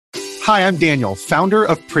Hi, I'm Daniel, founder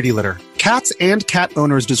of Pretty Litter. Cats and cat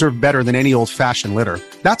owners deserve better than any old-fashioned litter.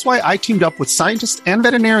 That's why I teamed up with scientists and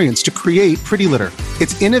veterinarians to create Pretty Litter.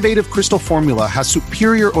 Its innovative crystal formula has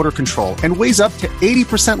superior odor control and weighs up to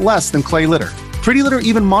 80% less than clay litter. Pretty Litter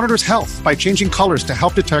even monitors health by changing colors to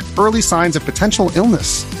help detect early signs of potential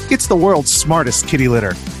illness. It's the world's smartest kitty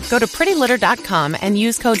litter. Go to prettylitter.com and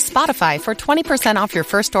use code SPOTIFY for 20% off your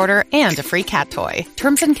first order and a free cat toy.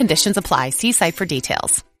 Terms and conditions apply. See site for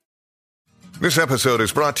details. This episode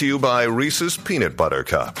is brought to you by Reese's Peanut Butter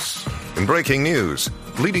Cups. In breaking news,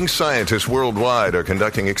 leading scientists worldwide are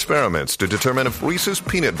conducting experiments to determine if Reese's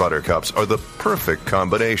Peanut Butter Cups are the perfect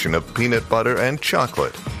combination of peanut butter and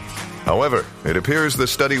chocolate. However, it appears the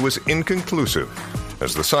study was inconclusive,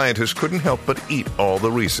 as the scientists couldn't help but eat all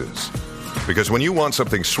the Reese's. Because when you want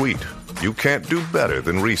something sweet, you can't do better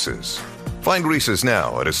than Reese's. Find Reese's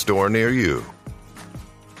now at a store near you.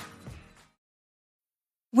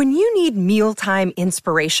 When you need mealtime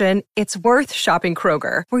inspiration, it's worth shopping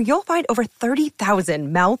Kroger, where you'll find over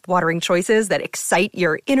 30,000 mouth-watering choices that excite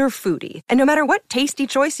your inner foodie. And no matter what tasty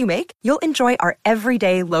choice you make, you'll enjoy our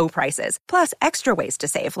everyday low prices, plus extra ways to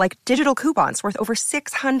save, like digital coupons worth over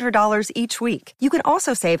 $600 each week. You can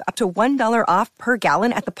also save up to $1 off per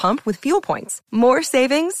gallon at the pump with fuel points. More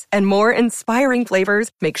savings and more inspiring flavors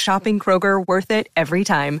make shopping Kroger worth it every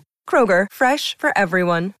time. Kroger, fresh for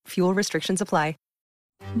everyone. Fuel restrictions apply.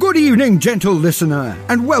 Good evening, gentle listener,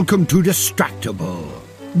 and welcome to Distractable.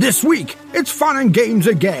 This week, it's fun and games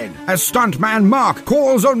again, as stuntman Mark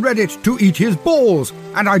calls on Reddit to eat his balls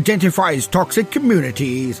and identifies toxic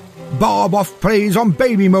communities. Bob off-plays on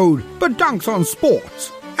baby mode, but dunks on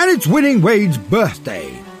sports. And it's Winning Wade's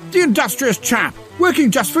birthday. The industrious chap,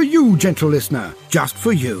 working just for you, gentle listener, just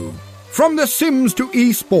for you. From The Sims to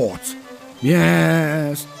esports.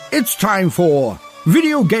 Yes, it's time for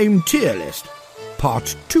Video Game Tier List.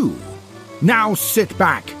 Part 2. Now sit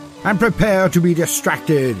back and prepare to be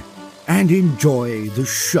distracted and enjoy the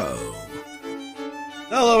show.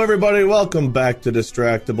 Hello everybody, welcome back to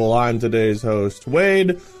Distractable. I'm today's host,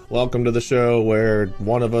 Wade. Welcome to the show where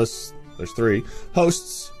one of us, there's three,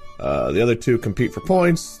 hosts. The other two compete for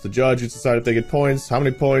points. The judges decide if they get points, how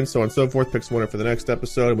many points, so on and so forth, picks a winner for the next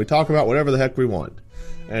episode, and we talk about whatever the heck we want.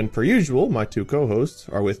 And per usual, my two co-hosts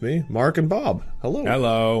are with me, Mark and Bob. Hello.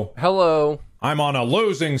 Hello. Hello. I'm on a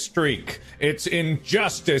losing streak. It's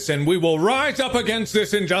injustice, and we will rise up against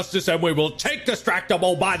this injustice, and we will take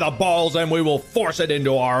Distractable by the balls, and we will force it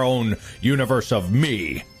into our own universe of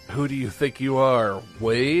me. Who do you think you are,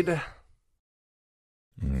 Wade?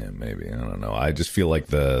 Yeah, maybe. I don't know. I just feel like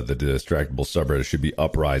the Distractable subreddit should be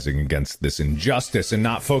uprising against this injustice and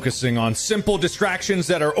not focusing on simple distractions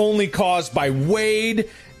that are only caused by Wade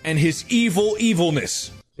and his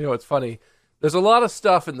evilness. You know, it's funny. There's a lot of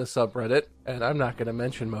stuff in the subreddit, and I'm not going to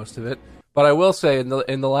mention most of it. But I will say, in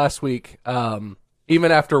the last week,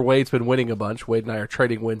 even after Wade's been winning a bunch, Wade and I are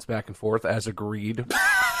trading wins back and forth, as agreed.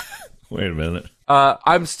 Wait a minute.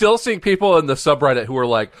 I'm still seeing people in the subreddit who are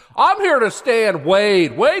like, I'm here to stand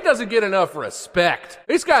Wade. Wade doesn't get enough respect.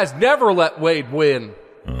 These guys never let Wade win.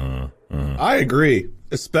 I agree,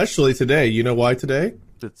 especially today. You know why today?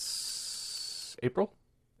 It's April.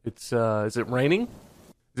 It's is it raining?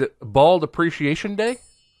 Is it Bald Appreciation Day?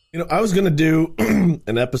 You know, I was going to do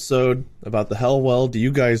an episode about the Hellwell. Do you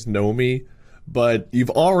guys know me? But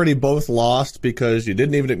you've already both lost because you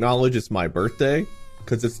didn't even acknowledge it's my birthday.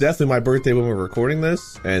 Because it's definitely my birthday when we're recording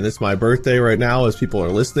this. And it's my birthday right now as people are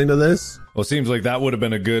listening to this. Well, it seems like that would have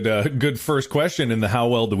been a good first question in the how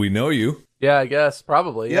well do we know you? Yeah, I guess.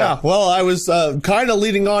 Probably, yeah. Well, I was kind of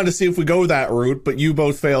leading on to see if we go that route, but you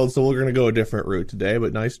both failed, so we're going to go a different route today.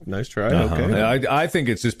 But nice try. Okay. I think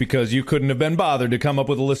it's just because you couldn't have been bothered to come up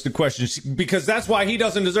with a list of questions, because that's why he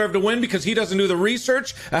doesn't deserve to win, because he doesn't do the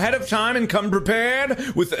research ahead of time and come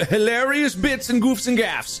prepared with hilarious bits and goofs and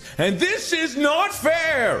gaffs. And this is not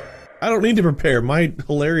fair! I don't need to prepare. My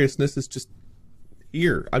hilariousness is just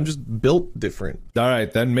here. I'm just built different. All right,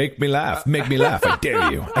 then make me laugh. Make me laugh. I dare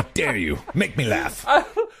you. I dare you. Make me laugh. I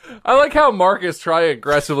like how Mark is trying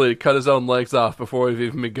aggressively to cut his own legs off before we've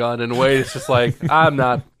even begun, and Wade is just like, I'm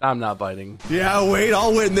not biting. Yeah, Wade,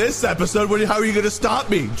 I'll win this episode. How are you going to stop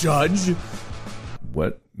me, Judge?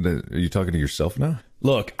 What? Are you talking to yourself now?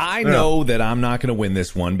 Look, I know that I'm not going to win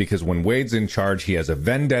this one because when Wade's in charge, he has a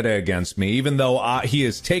vendetta against me. Even though he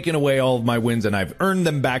has taken away all of my wins and I've earned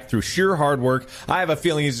them back through sheer hard work, I have a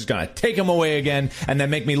feeling he's just going to take them away again and then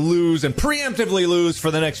make me lose and preemptively lose for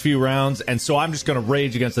the next few rounds. And so I'm just going to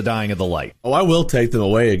rage against the dying of the light. Oh, I will take them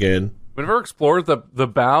away again. We've never explored the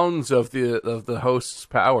bounds of the host's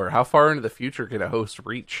power. How far into the future can a host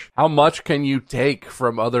reach? How much can you take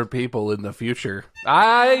from other people in the future?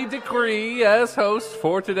 I decree as host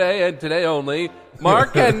for today and today only,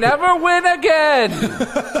 Mark can never win again.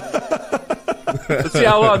 Let's see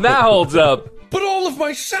how long that holds up. But all of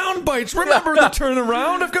my sound bites, remember the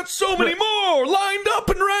turnaround? I've got so many more lined up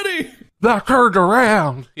and ready. The turned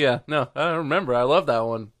around. Yeah, no, I remember. I love that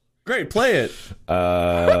one. Great, play it.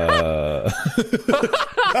 I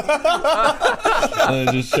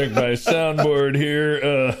just checked my soundboard here.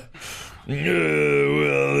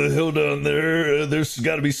 Well, hold on there. There's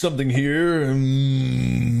got to be something here.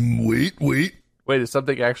 Wait. Wait, is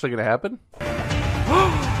something actually going to happen?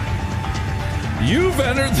 You've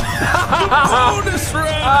entered the bonus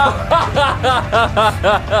round.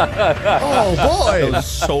 Oh, boy. That was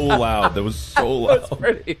so loud. That's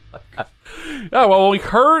pretty loud. Oh, well, we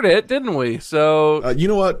heard it, didn't we? So You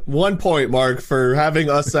know what? 1 point, Mark, for having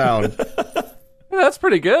us sound. that's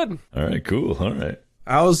pretty good. All right, cool. All right.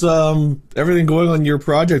 How's everything going on your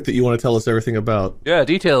project that you want to tell us everything about? Yeah,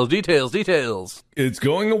 details. It's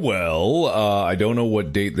going well. I don't know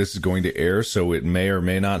what date this is going to air, so it may or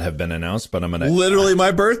may not have been announced, but I'm going to... Literally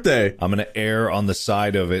my birthday. I'm going to err on the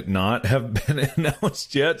side of it not have been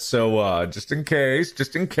announced yet, so just in case.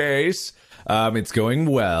 It's going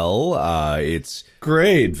well. It's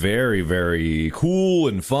great. Very, very cool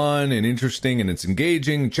and fun and interesting, and it's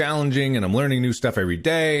engaging, challenging, and I'm learning new stuff every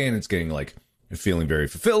day, and it's getting, feeling very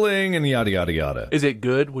fulfilling, and yada, yada, yada. Is it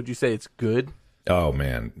good? Would you say it's good? Oh,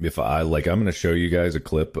 man. If I'm going to show you guys a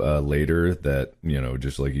clip later that,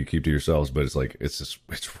 just you keep to yourselves, but it's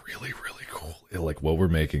really, really cool. What we're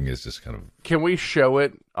making is just kind of... Can we show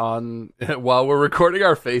it on while we're recording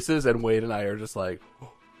our faces, and Wade and I are just like...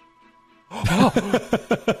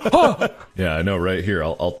 Yeah, I know. Right here,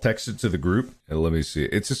 I'll text it to the group. And let me see.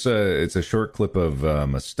 It's just a short clip of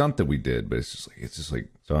a stunt that we did, but it's just like.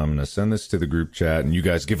 So I'm gonna send this to the group chat, and you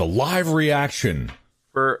guys give a live reaction.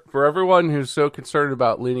 For everyone who's so concerned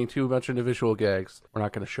about leaning too much into visual gags, we're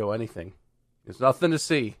not going to show anything. There's nothing to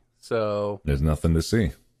see. So there's nothing to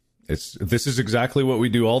see. This is exactly what we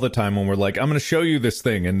do all the time when we're like, I'm going to show you this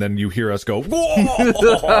thing, and then you hear us go,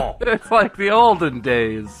 whoa! It's like the olden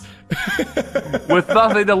days. With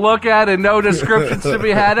nothing to look at and no descriptions to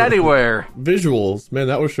be had anywhere. Visuals. Man,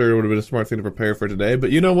 that was sure would have been a smart thing to prepare for today.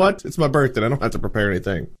 But you know what? It's my birthday. I don't have to prepare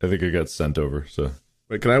anything. I think it got sent over, so...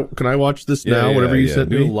 Wait, can I watch this now? Whatever you sent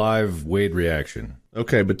me? Do live Wade reaction.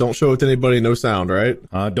 Okay, but don't show it to anybody, no sound, right?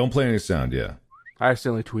 Don't play any sound, yeah. I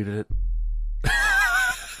accidentally tweeted it.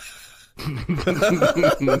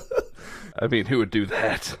 I mean, who would do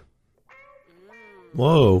that?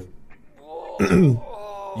 Whoa.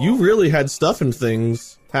 You really had stuff and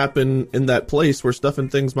things happen in that place where stuff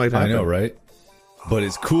and things might happen. I know, right? But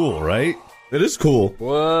it's cool, right? It is cool.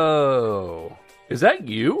 Whoa. Is that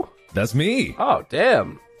you? That's me. Oh,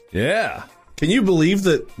 damn. Yeah. Can you believe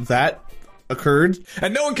that occurred?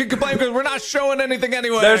 And no one can complain because we're not showing anything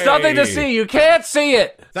anyway. There's nothing to see. You can't see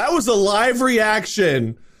it. That was a live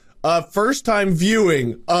reaction. First time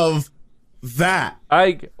viewing of that.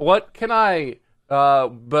 But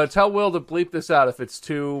tell Will to bleep this out if it's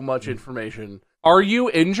too much information. Are you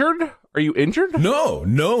injured?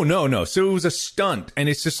 No. So it was a stunt, and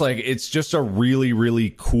it's just a really,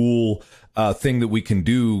 really cool thing that we can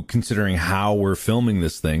do considering how we're filming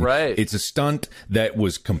this thing. Right. It's a stunt that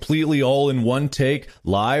was completely all in one take,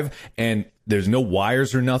 live, and there's no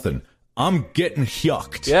wires or nothing. I'm getting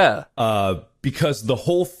yucked. Yeah. Because the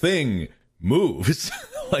whole thing moves.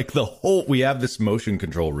 We have this motion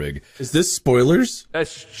control rig. Is this spoilers?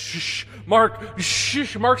 Shh, Mark.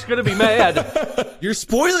 Shh, Mark's gonna be mad. You're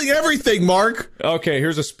spoiling everything, Mark. Okay,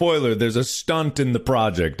 here's a spoiler. There's a stunt in the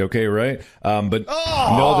project. Okay, right? But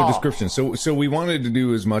no other description. So we wanted to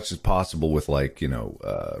do as much as possible with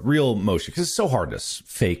real motion because it's so hard to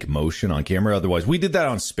fake motion on camera. Otherwise, we did that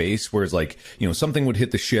on space, where it's something would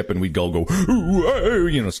hit the ship and we'd go,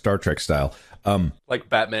 Star Trek style. Like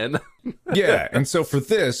Batman. Yeah, and so for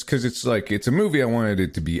this, because it's a movie, I wanted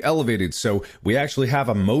it to be elevated, so we actually have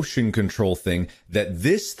a motion control thing that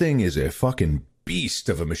this thing is a fucking beast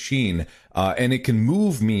of a machine, and it can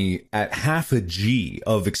move me at half a G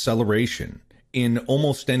of acceleration in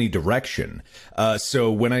almost any direction.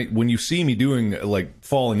 So when you see me doing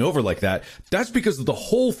falling over like that, that's because the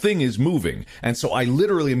whole thing is moving, and so I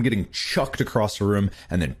literally am getting chucked across the room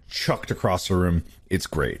and then chucked across the room. It's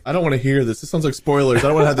great. I don't want to hear this. This sounds like spoilers. I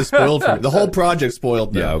don't want to have this spoiled for me. The whole project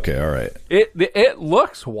spoiled now. Yeah, okay, all right. It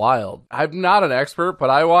looks wild. I'm not an expert, but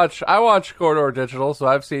I watch Corridor Digital, so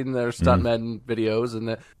I've seen their stuntmen videos, and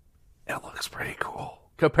it looks pretty cool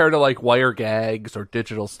compared to wire gags or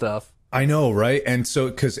digital stuff. I know, right? And so,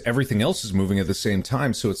 because everything else is moving at the same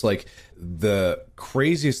time, so it's like the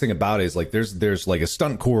craziest thing about it is like there's like a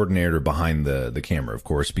stunt coordinator behind the camera, of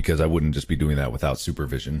course, because I wouldn't just be doing that without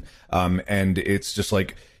supervision. And it's just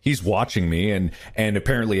like he's watching me, and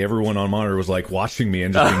apparently everyone on monitor was like watching me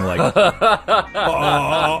and just being like,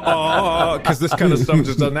 because this kind of stuff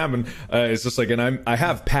just doesn't happen. It's just like, and I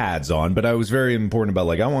have pads on, but I was very important about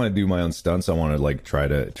like I want to do my own stunts. I want to like try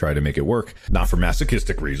to make it work, not for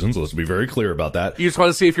masochistic reasons. Let's be very clear about that. You just want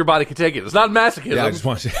to see if your body can take it. It's not masochism. Yeah, I just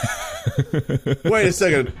want to. Wait a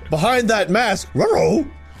second. Behind that mask,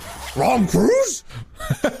 Rom Cruise?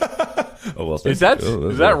 Oh, well, is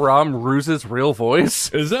that Rom Ruse's real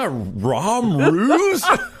voice? Is that Rom Ruse?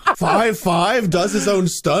 5'5" does his own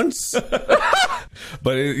stunts.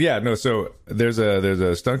 But so there's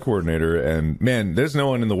a stunt coordinator, and man, there's no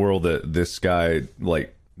one in the world that this guy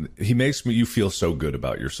like. He makes you feel so good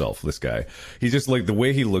about yourself, this guy. He's just like, the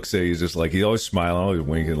way he looks at you, he's just like, he's always smiling, always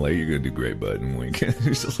winking, like, you're going to do great, bud, and winking.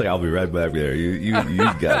 He's just like, I'll be right back there. You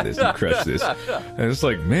got this. You crush this. And it's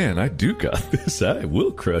like, man, I do got this. I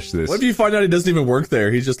will crush this. What if you find out he doesn't even work there?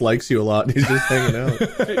 He just likes you a lot. He's just hanging out.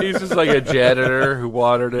 He's just like a janitor who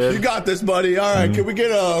watered in. You got this, buddy. All right, Can we get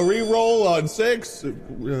a re-roll on 6? A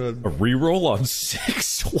re-roll on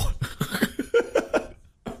 6?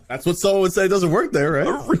 That's what someone would say doesn't work there,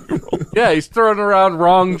 right? Yeah, he's throwing around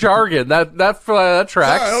wrong jargon. That tracks. Sorry,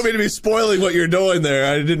 I don't mean to be spoiling what you're doing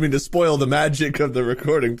there. I didn't mean to spoil the magic of the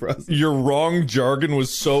recording process. Your wrong jargon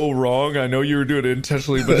was so wrong. I know you were doing it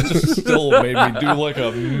intentionally, but it just still made me do like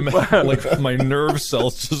my nerve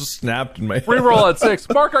cells just snapped in my head. Reroll at 6.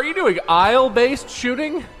 Mark, are you doing aisle-based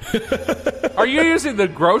shooting? Are you using the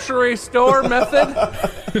grocery store method?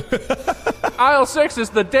 Aisle 6 is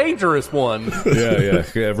the dangerous one. Yeah.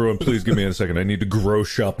 Everyone, please give me a second. I need to grow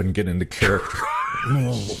up and get into character.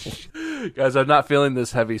 Guys, I'm not feeling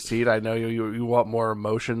this heavy seat. I know you want more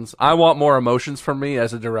emotions. I want more emotions from me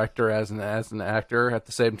as a director, as an actor. At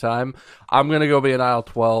the same time, I'm gonna go be in aisle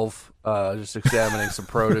 12, just examining some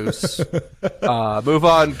produce. Move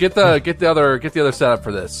on. Get the other setup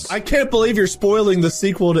for this. I can't believe you're spoiling the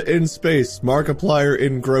sequel to In Space, Markiplier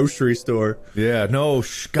in grocery store. Yeah, no,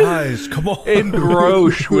 guys, come on. In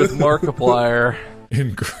Grosh with Markiplier.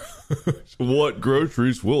 What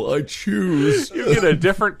groceries will I choose? You get a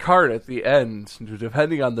different cart at the end,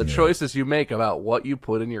 depending on the choices you make about what you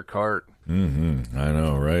put in your cart. Mm-hmm. I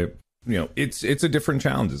know, right? It's a different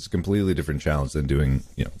challenge. It's a completely different challenge than doing,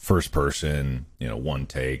 first person, one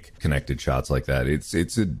take, connected shots like that. It's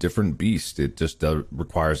a different beast. It just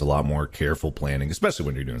requires a lot more careful planning, especially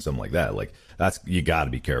when you're doing something like that. Like you got to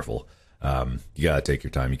be careful. You gotta take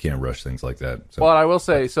your time. You can't rush things like that. So. Well, I will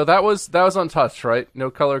say, so that was untouched, right?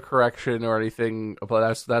 No color correction or anything.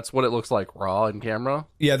 But that's what it looks like raw in camera.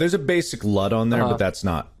 Yeah, there's a basic LUT on there, but that's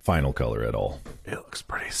not final color at all. It looks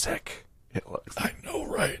pretty sick. I know,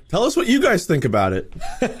 right? Tell us what you guys think about it.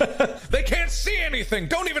 They can't see anything.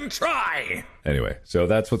 Don't even try. Anyway, so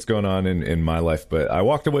that's what's going on in my life. But I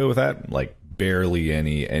walked away with that, like barely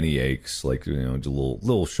any aches, like just a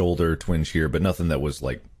little shoulder twinge here, but nothing that was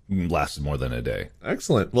like lasted more than a day.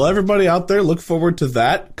 Excellent. Well, everybody out there, look forward to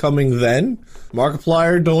that coming then.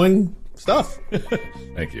 Markiplier doing stuff.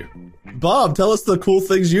 Thank you. Bob, tell us the cool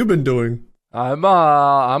things you've been doing. I'm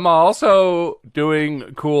also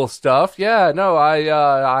doing cool stuff. Yeah, no, I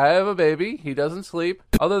have a baby. He doesn't sleep.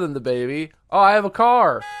 Other than the baby, I have a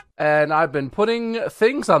car, and I've been putting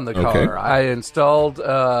things on the car. Okay. I installed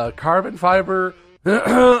carbon fiber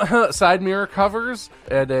side mirror covers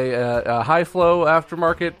and a high flow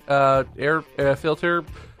aftermarket air filter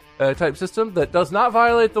type system that does not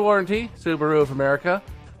violate the warranty. Subaru of America.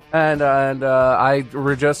 And I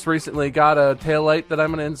just recently got a taillight that I'm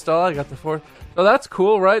going to install. I got the 4th. So that's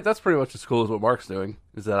cool, right? That's pretty much as cool as what Mark's doing,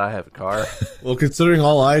 is that I have a car. Well, considering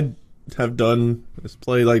all I have done is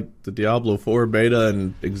play like the Diablo 4 beta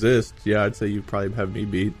and exist, yeah, I'd say you probably have me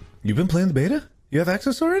beat. You've been playing the beta? You have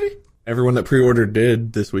access already? Everyone that pre-ordered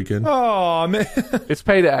did this weekend. Oh, man. It's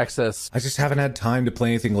pay to access. I just haven't had time to play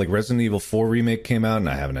anything. Like Resident Evil 4 Remake came out, and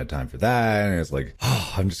I haven't had time for that. And it's like,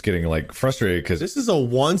 I'm just getting like frustrated because this is a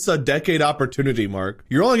once-a-decade opportunity, Mark.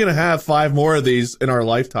 You're only going to have 5 more of these in our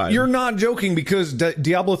lifetime. You're not joking, because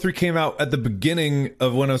Diablo 3 came out at the beginning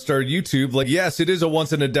of when I started YouTube. Like, yes, it is a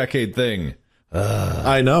once-in-a-decade thing.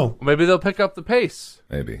 I know. Maybe they'll pick up the pace.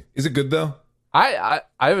 Maybe. Is it good, though?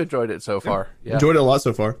 I've enjoyed it so far. Yeah. Enjoyed it a lot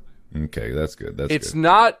so far. Okay, that's good. It's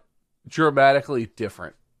not dramatically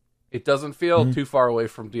different. It doesn't feel too far away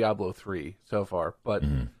from Diablo 3 so far, but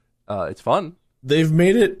it's fun. They've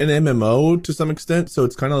made it an MMO to some extent, so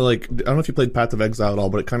it's kind of like, I don't know if you played Path of Exile at all,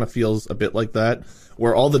 but it kind of feels a bit like that,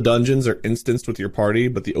 where all the dungeons are instanced with your party,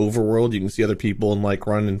 but the overworld, you can see other people and like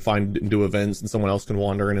run and find and do events, and someone else can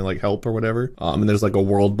wander in and like help or whatever. And there's like a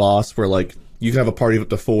world boss where like you can have a party of up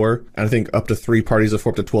to 4, and I think up to 3 parties of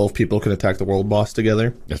 4 up to 12 people can attack the world boss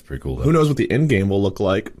together. That's pretty cool, though. Who knows what the end game will look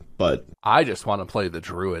like, but I just want to play the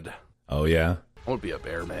druid. Oh, yeah? I want to be a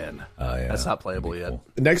bear man. Yeah. That's not playable yet. Cool.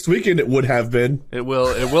 Next weekend it would have been. It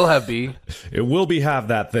will have be. It will be have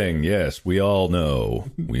that thing. Yes, we all know.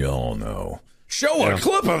 We all know. Show a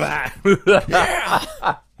clip of that.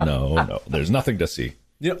 Yeah. No, there's nothing to see.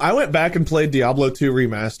 You know, I went back and played Diablo 2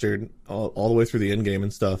 Remastered all the way through the end game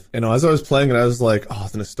and stuff. And as I was playing it, I was like, oh,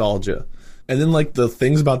 the nostalgia. And then like the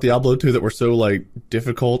things about Diablo 2 that were so like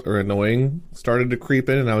difficult or annoying started to creep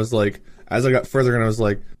in, and I was like, as I got further in, I was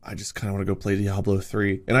like, I just kind of want to go play Diablo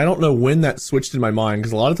 3. And I don't know when that switched in my mind,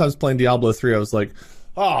 because a lot of times playing Diablo 3, I was like,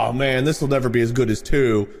 oh man, this will never be as good as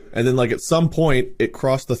 2. And then like at some point, it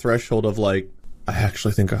crossed the threshold of like, I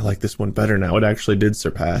actually think I like this one better now. It actually did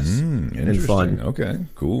surpass in fun. Okay,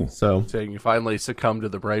 cool. So you finally succumbed to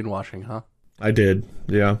the brainwashing, huh? I did,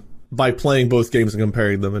 yeah. By playing both games and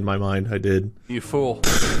comparing them in my mind, I did. You fool.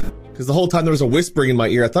 Because the whole time there was a whispering in my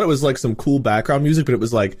ear. I thought it was like some cool background music, but it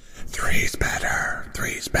was like, 3's better,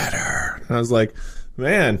 3's better. And I was like,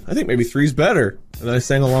 man, I think maybe 3's better. And then I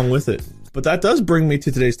sang along with it. But that does bring me to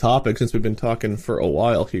today's topic, since we've been talking for a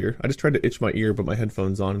while here. I just tried to itch my ear, but my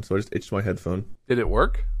headphone's on, so I just itched my headphone. Did it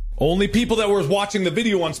work? Only people that were watching the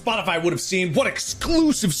video on Spotify would have seen what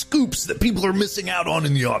exclusive scoops that people are missing out on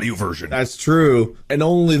in the audio version. That's true. And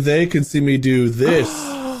only they can see me do this.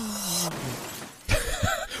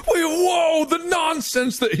 Wait, whoa, the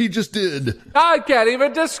nonsense that he just did. I can't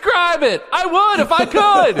even describe it. I would if I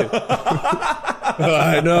could.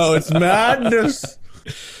 I know, it's madness.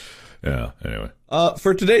 Yeah, anyway.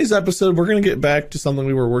 For today's episode, we're going to get back to something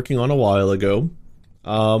we were working on a while ago.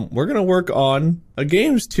 We're going to work on a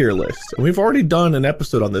games tier list. And we've already done an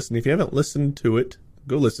episode on this, and if you haven't listened to it,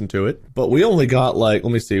 go listen to it. But we only got like,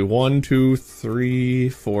 let me see, 1, 2, 3,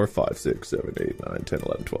 4, 5, 6, 7, 8, 9, 10,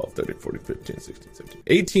 11, 12, 13, 14, 15, 16, 17,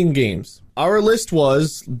 18 games. Our list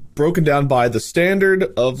was broken down by the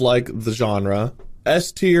standard of like the genre,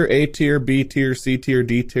 S tier, A tier, B tier, C tier,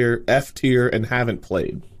 D tier, F tier, and haven't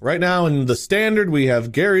played. Right now in the standard, we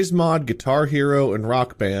have Garry's Mod, Guitar Hero, and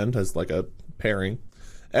Rock Band as like a pairing.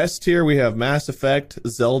 S tier, we have Mass Effect,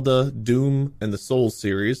 Zelda, Doom, and the Souls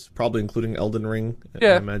series, probably including Elden Ring,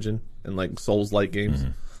 I imagine, and like Souls-like games.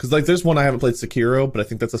 Because like there's one I haven't played, Sekiro, but I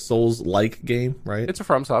think that's a Souls-like game, right? It's a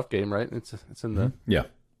FromSoft game, right? It's in the... Yeah.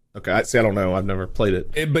 Okay, I don't know. I've never played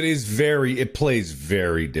it. But it plays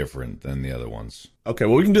very different than the other ones. Okay,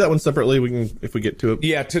 well we can do that one separately. We can, if we get to it.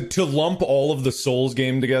 Yeah, to lump all of the Souls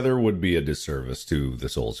game together would be a disservice to the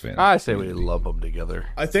Souls fans. I say we lump them together.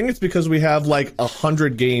 I think it's because we have like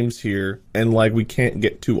 100 games here, and like we can't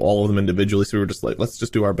get to all of them individually, so we were just like, let's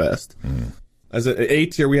just do our best. As an A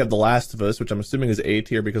tier, we have The Last of Us, which I'm assuming is A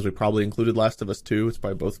tier because we probably included Last of Us 2. It's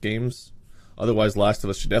by both games. Otherwise, Last of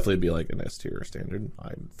Us should definitely be like an S tier or standard.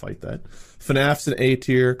 I'd fight that. FNAF's an A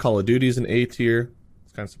tier. Call of Duty's an A tier.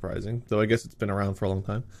 It's kind of surprising, though I guess it's been around for a long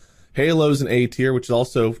time. Halo's an A tier, which is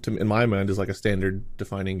also, in my mind, is like a standard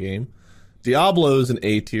defining game. Diablo's an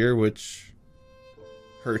A tier, which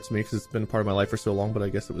hurts me because it's been a part of my life for so long, but I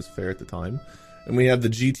guess it was fair at the time. And we have the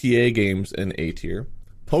GTA games in A tier.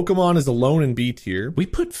 Pokemon is alone in B tier. We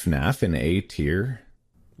put FNAF in A tier.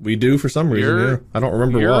 We do for some reason, yeah. I don't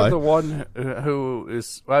remember why. You're the one who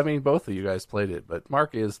is... I mean, both of you guys played it, but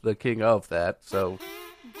Mark is the king of that, so...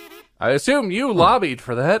 I assume you lobbied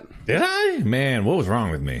for that. Did I? Man, what was wrong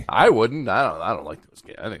with me? I wouldn't. I don't like those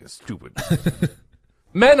games. I think it's stupid.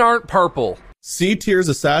 Men aren't purple. C tier is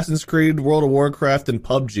Assassin's Creed, World of Warcraft, and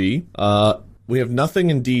PUBG. We have nothing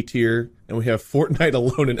in D tier, and we have Fortnite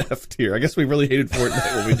alone in F tier. I guess we really hated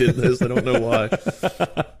Fortnite when we did this. I don't know why.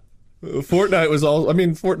 Fortnite was all... I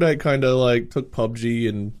mean, Fortnite kind of like took PUBG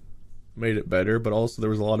and made it better, but also there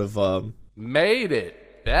was a lot of... Made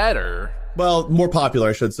it better? Well, more popular,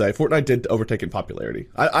 I should say. Fortnite did overtake in popularity.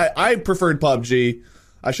 I preferred PUBG.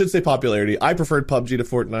 I should say popularity. I preferred PUBG to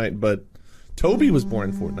Fortnite, but Toby was born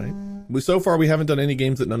in Fortnite. So far, we haven't done any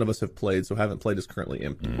games that none of us have played, so Haven't Played is currently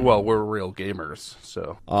empty. Well, we're real gamers,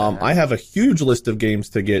 so... I have a huge list of games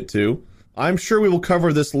to get to. I'm sure we will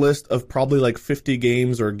cover this list of probably like 50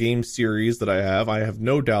 games or game series that I have. I have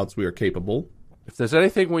no doubts we are capable. If there's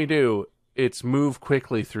anything we do, it's move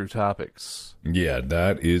quickly through topics. Yeah,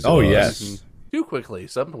 that is... Oh, yes. Too quickly,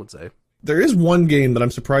 some would say. There is one game that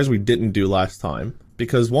I'm surprised we didn't do last time.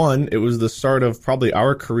 Because one, it was the start of probably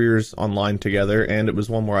our careers online together, and it was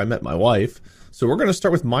one where I met my wife. So we're going to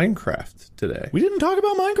start with Minecraft today. We didn't talk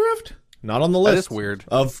about Minecraft? Not on the list. That is weird.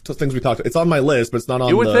 Of things we talked about. It's on my list, but it's not on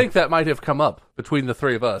the... You would think that might have come up between the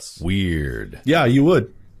three of us. Weird. Yeah, you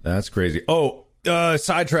would. That's crazy. Oh,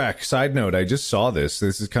 sidetrack. Side note, I just saw this.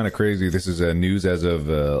 This is kind of crazy. This is news as of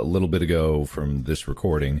a little bit ago from this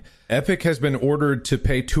recording. Epic has been ordered to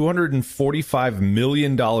pay $245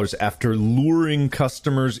 million after luring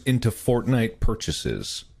customers into Fortnite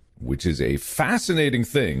purchases, which is a fascinating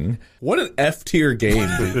thing. What an F-tier game,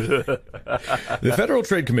 dude. The Federal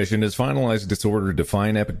Trade Commission has finalized its order to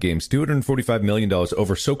fine Epic Games $245 million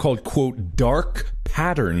over so-called, quote, dark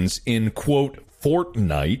patterns in, quote,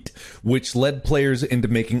 Fortnite, which led players into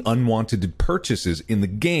making unwanted purchases in the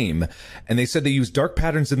game. And they said they used dark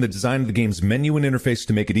patterns in the design of the game's menu and interface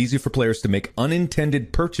to make it easy for players to make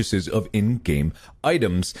unintended purchases of in-game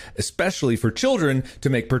items, especially for children to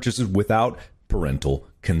make purchases without parental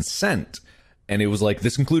consent. And it was like,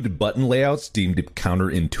 this included button layouts deemed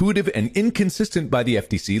counterintuitive and inconsistent by the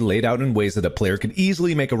FTC, laid out in ways that a player could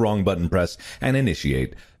easily make a wrong button press and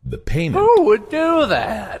initiate the payment. Who would do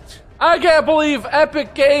that? I can't believe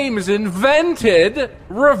Epic Games invented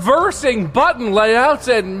reversing button layouts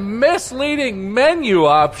and misleading menu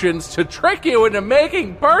options to trick you into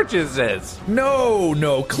making purchases.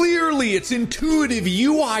 No, clearly it's intuitive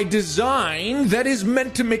UI design that is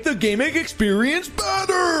meant to make the gaming experience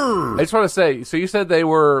better. I just want to say, so you said they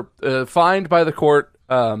were fined by the court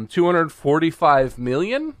 $245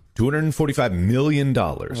 million? $245 million.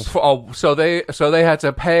 Oh, so they had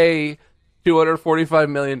to pay $245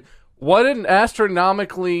 million. What an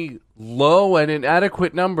astronomically low and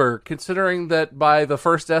inadequate number, considering that by the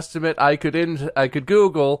first estimate I could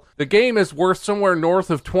Google, the game is worth somewhere north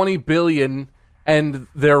of $20 billion, and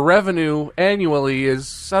their revenue annually is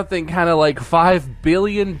something kind of like $5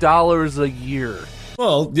 billion a year.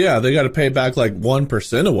 Well, yeah, they got to pay back like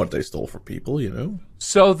 1% of what they stole from people, you know?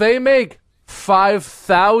 So they make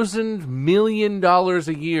 $5,000 million a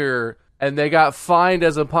year, and they got fined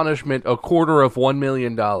as a punishment $250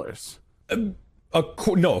 million. A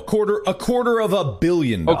quarter of $1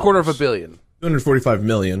 billion. $250 million. $245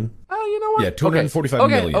 million. Oh, you know what? Yeah, $245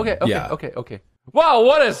 million. Okay. Wow,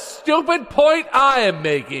 what a stupid point I am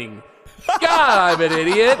making. God, I'm an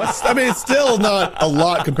idiot. I mean, it's still not a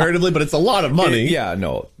lot comparatively, but it's a lot of money.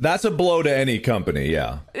 That's a blow to any company,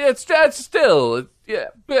 yeah. It's still... Yeah,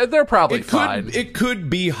 they're probably fine. It could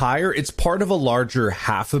be higher. It's part of a larger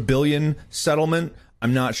 $500 million settlement.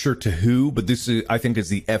 I'm not sure to who, but this is, I think, is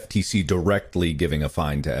the FTC directly giving a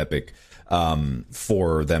fine to Epic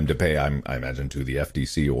for them to pay. I imagine to the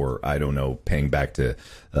FTC, or I don't know, paying back to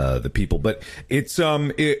the people. But it's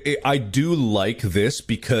I do like this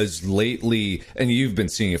because lately, and you've been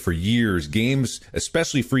seeing it for years, games,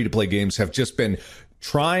 especially free to play games, have just been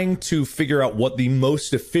trying to figure out what the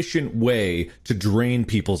most efficient way to drain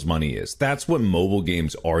people's money is. That's what mobile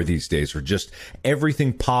games are these days, or just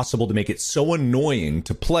everything possible to make it so annoying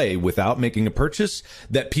to play without making a purchase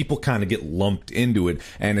that people kind of get lumped into it.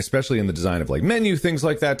 And especially in the design of like menu, things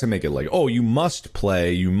like that, to make it like, oh, you must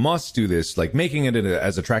play, you must do this, like making it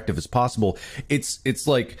as attractive as possible. It's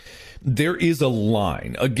like, there is a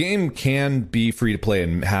line. A game can be free to play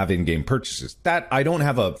and have in-game purchases. That, I don't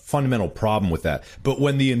have a fundamental problem with that. But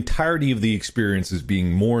when the entirety of the experience is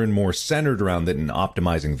being more and more centered around that and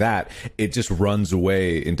optimizing that, it just runs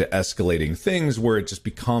away into escalating things where it just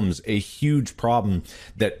becomes a huge problem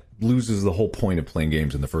that loses the whole point of playing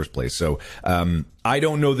games in the first place. So I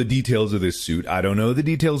don't know the details of this suit. I don't know the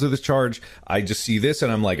details of this charge. I just see this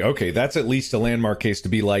and I'm like, okay, that's at least a landmark case to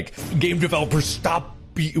be like, game developers,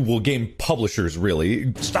 game publishers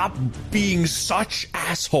really, stop being such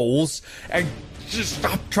assholes and just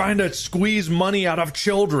stop trying to squeeze money out of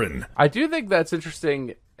children. I do think that's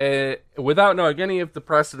interesting. Without knowing any of the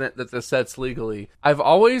precedent that this sets legally, I've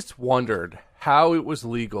always wondered how it was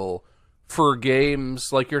legal for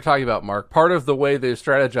games like you're talking about, Mark. Part of the way they're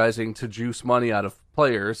strategizing to juice money out of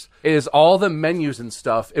players is all the menus and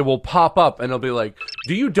stuff. It will pop up and it'll be like,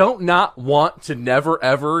 do you not want to never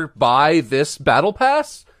ever buy this battle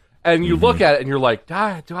pass? And you look at it and you're like, do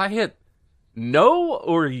I hit no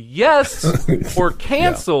or yes or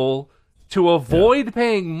cancel to avoid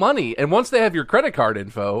paying money? And once they have your credit card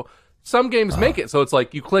info, some games make it so it's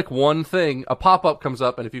like you click one thing, a pop-up comes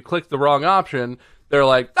up, and if you click the wrong option, they're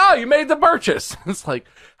like, "Oh, you made the purchase." It's like,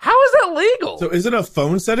 how is that legal? So is it a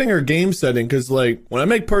phone setting or game setting? Because like when I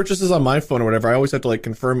make purchases on my phone or whatever, I always have to like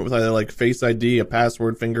confirm it with either like Face ID, a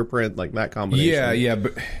password, fingerprint, like that combination. Yeah,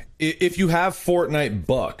 but if you have Fortnite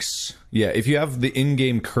bucks, if you have the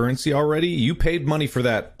in-game currency already, you paid money for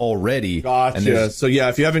that already. Gotcha. So yeah,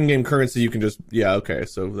 if you have in-game currency, you can just okay.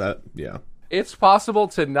 So that It's possible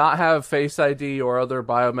to not have Face ID or other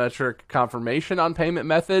biometric confirmation on payment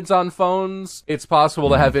methods on phones. It's possible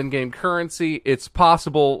to have in-game currency. It's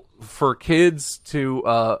possible for kids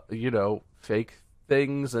to, fake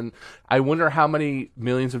things. And I wonder how many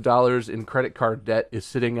millions of dollars in credit card debt is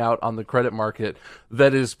sitting out on the credit market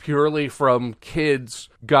that is purely from kids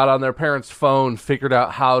got on their parents' phone, figured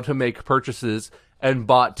out how to make purchases, and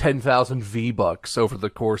bought 10,000 V-Bucks over the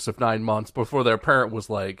course of 9 months before their parent was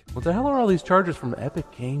like, what the hell are all these charges from Epic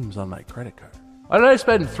Games on my credit card? Why did I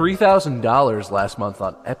spend $3,000 last month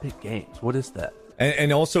on Epic Games? What is that?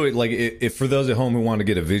 And also, if for those at home who want to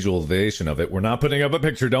get a visualization of it, we're not putting up a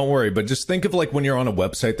picture, don't worry. But just think of like when you're on a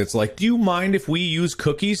website that's like, do you mind if we use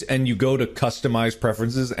cookies? And you go to customize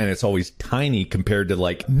preferences, and it's always tiny compared to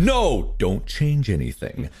like, no, don't change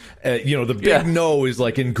anything. The big no is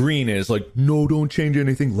like in green is like, no, don't change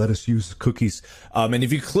anything. Let us use cookies. And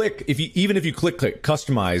if you click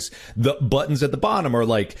customize, the buttons at the bottom are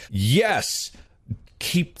like, yes,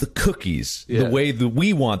 keep the cookies the way that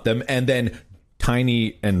we want them, and then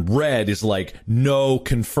tiny and red is like, no,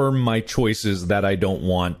 confirm my choices that I don't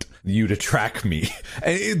want you to track me.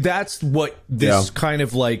 And that's what this kind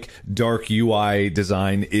of like dark UI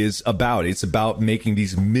design is about. It's about making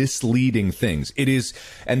these misleading things. It is,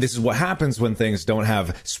 and this is what happens when things don't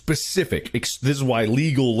have specific. This is why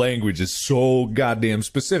legal language is so goddamn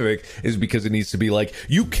specific, is because it needs to be like,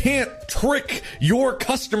 you can't trick your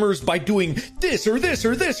customers by doing this or this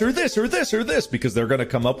or this or this or this or this, because they're going to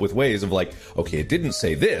come up with ways of like, okay, it didn't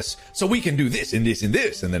say this, so we can do this and this and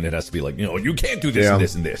this, and then it has to be like, you can't do this and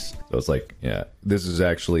this and this. So it's like, this is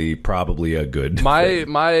actually probably a good thing.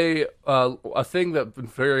 A thing that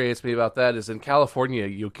infuriates me about that is in California,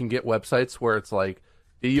 you can get websites where it's like,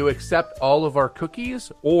 do you accept all of our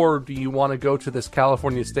cookies, or do you want to go to this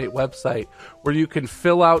California state website where you can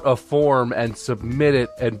fill out a form and submit it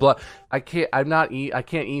and blah. I can't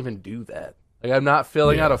even do that. Like, I'm not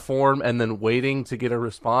filling out a form and then waiting to get a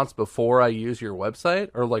response before I use your website,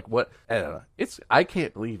 or like what? I don't know. I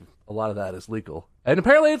can't believe a lot of that is legal. And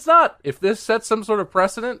apparently it's not. If this sets some sort of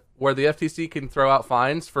precedent where the FTC can throw out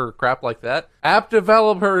fines for crap like that, app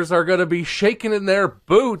developers are going to be shaking in their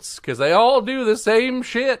boots because they all do the same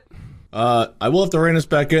shit. I will have to rein us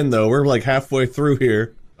back in, though. We're like halfway through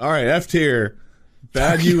here. All right, F tier.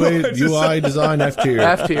 Bad UI design, F tier.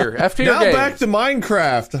 F tier. Now games. Back to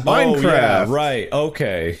Minecraft. Oh, yeah, right.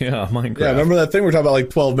 Okay. Yeah, Minecraft. Yeah, remember that thing we were talking about like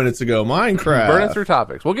 12 minutes ago? Minecraft. Burning through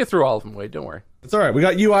topics. We'll get through all of them, Wade. Don't worry. It's all right. We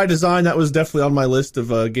got UI design. That was definitely on my list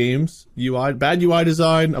of games. Bad UI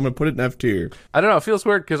design. I'm going to put it in F tier. I don't know. It feels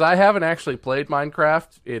weird because I haven't actually played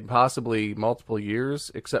Minecraft in possibly multiple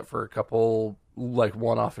years, except for a couple like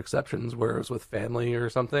one-off exceptions where it was with family or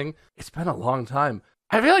something. It's been a long time.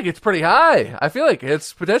 I feel like it's pretty high. I feel like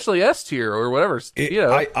it's potentially S tier or whatever.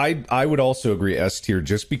 I would also agree S tier,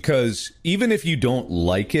 just because even if you don't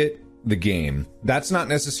like it, the game, that's not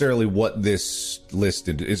necessarily what this list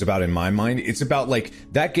is about in my mind. It's about like,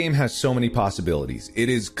 that game has so many possibilities. It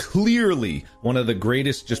is clearly one of the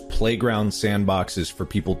greatest just playground sandboxes for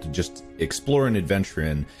people to just explore and adventure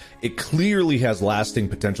in. It clearly has lasting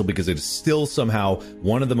potential because it is still somehow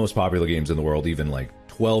one of the most popular games in the world, even like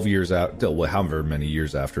 12 years out, however many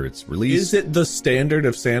years after its release. Is it the standard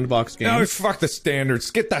of sandbox games? No, fuck the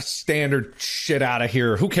standards. Get that standard shit out of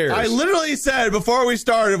here. Who cares? I literally said before we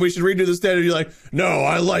started we should redo the standard. You're like, no,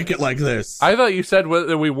 I like it like this. I thought you said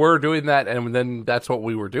that we were doing that, and then that's what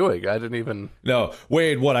we were doing. I didn't even... No,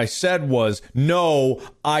 Wade, what I said was, no,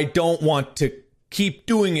 I don't want to keep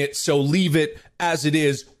doing it, so leave it as it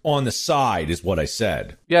is on the side, is what I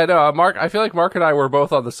said. Yeah, no, Mark, I feel like Mark and I were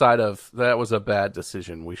both on the side of that was a bad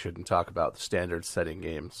decision. We shouldn't talk about the standard setting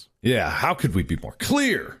games. Yeah, how could we be more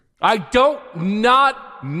clear? I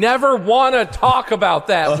never want to talk about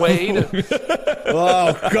that, Wade.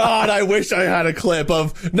 Oh, God, I wish I had a clip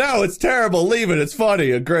of, no, it's terrible, leave it, it's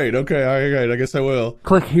funny. Great, okay, all right, I guess I will.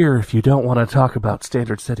 Click here if you don't want to talk about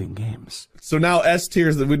standard setting games. So now S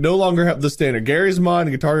tiers, that we no longer have the standard. Gary's Mod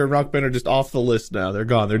and Guitar Hero and Rock Band are just off the list now. They're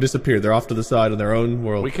gone. They're disappeared. They're off to the side in their own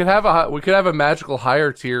world. We could have a magical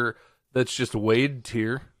higher tier that's just Wade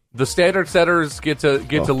tier. The standard setters get to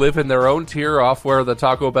live in their own tier off where the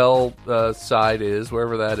Taco Bell side is,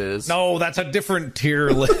 wherever that is. No, that's a different tier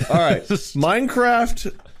list. All right,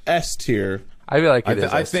 Minecraft S tier. I feel like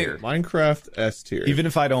I think Minecraft S tier. even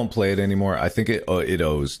if I don't play it anymore, I think it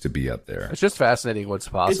owes to be up there. It's just fascinating what's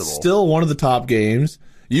possible. It's still one of the top games.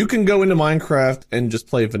 You can go into Minecraft and just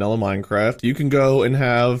play vanilla Minecraft. You can go and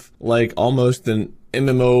have like almost an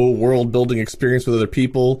MMO world building experience with other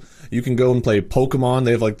people. You can go and play Pokemon.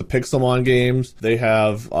 They have like the Pixelmon games. They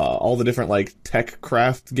have all the different like tech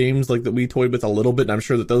craft games like that we toyed with a little bit. And I'm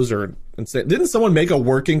sure that those are insane. Didn't someone make a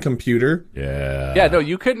working computer? Yeah. Yeah, no,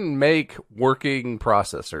 you couldn't make working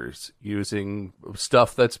processors using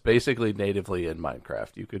stuff that's basically natively in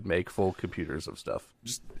Minecraft. You could make full computers of stuff.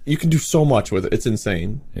 You can do so much with it. It's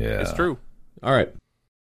insane. Yeah. It's true. All right.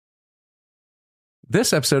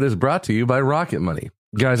 This episode is brought to you by Rocket Money.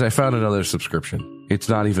 Guys, I found another subscription. It's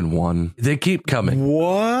not even one. They keep coming.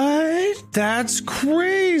 What? That's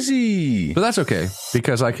crazy. But that's okay,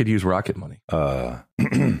 because I could use Rocket Money.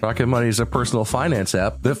 Rocket Money is a personal finance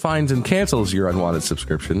app that finds and cancels your unwanted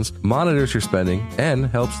subscriptions, monitors your spending, and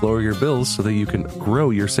helps lower your bills so that you can grow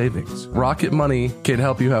your savings. Rocket Money can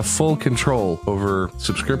help you have full control over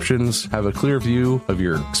subscriptions, have a clear view of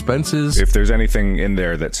your expenses. If there's anything in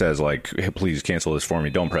there that says, like, hey, please cancel this for me,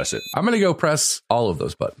 don't press it. I'm going to go press all of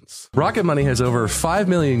those buttons. Rocket Money has over 5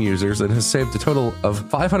 million users and has saved a total of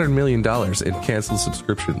 $500 million in canceled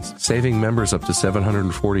subscriptions, saving members up to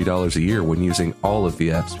 $740 a year when using all of the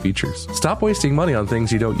app's features. Stop wasting money on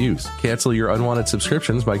things you don't use. Cancel your unwanted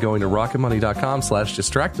subscriptions by going to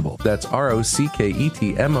rocketmoney.com/distractible. That's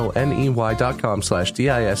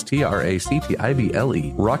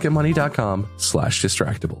ROCKETMONEY.com/DISTRACTIBLE.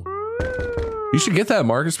 rocketmoney.com/distractible. You should get that,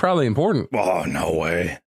 Mark. It's probably important. Oh, no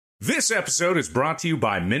way. This episode is brought to you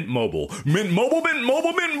by Mint Mobile. Mint Mobile, Mint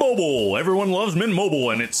Mobile, Mint Mobile. Everyone loves Mint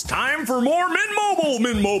Mobile, and it's time for more Mint Mobile.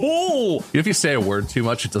 Mint Mobile. If you say a word too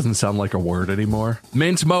much, it doesn't sound like a word anymore.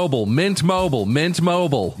 Mint Mobile, Mint Mobile, Mint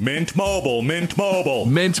Mobile. Mint Mobile, Mint Mobile.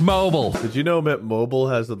 Mint Mobile. Did you know Mint Mobile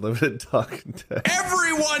has unlimited talk and text?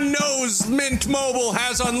 Everyone knows Mint Mobile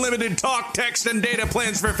has unlimited talk, text, and data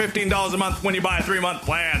plans for $15 a month when you buy a 3-month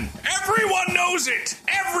plan. Everyone knows it.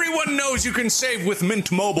 Everyone knows you can save with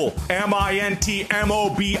Mint Mobile.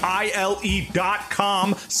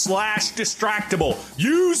 MintMobile.com/distractible.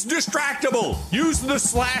 Use Distractable. Use the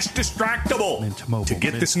 /Distractable. To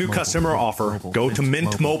get this new customer offer, go to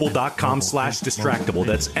mintmobile.com/distractible.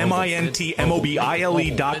 That's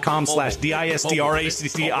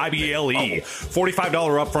MintMobile.com/distractable.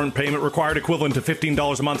 $45 upfront payment required, equivalent to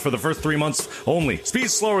 $15 a month for the first 3 months only. Speed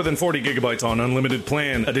slower than 40 gigabytes on unlimited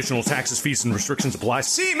plan. Additional taxes, fees, and restrictions apply.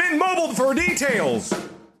 See Mint Mobile for details.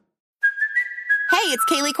 Hey, it's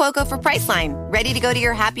Kaylee Cuoco for Priceline. Ready to go to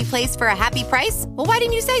your happy place for a happy price? Well, why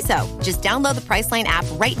didn't you say so? Just download the Priceline app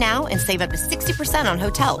right now and save up to 60% on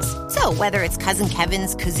hotels. So whether it's Cousin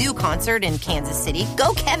Kevin's Kazoo Concert in Kansas City,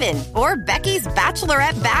 go Kevin, or Becky's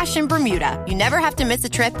Bachelorette Bash in Bermuda, you never have to miss a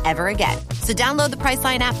trip ever again. So download the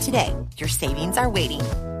Priceline app today. Your savings are waiting.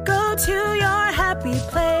 Go to your happy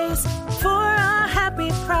place for a happy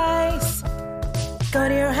price. Go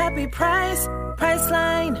to your happy price,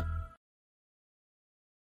 Priceline.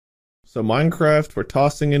 So Minecraft, we're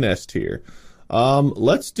tossing in S tier.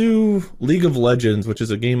 Let's do League of Legends, which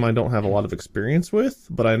is a game I don't have a lot of experience with,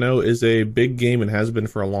 but I know is a big game and has been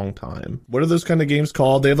for a long time. What are those kind of games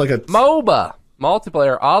called? They have like a... MOBA,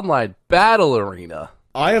 multiplayer online battle arena.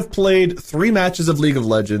 I have played 3 matches of League of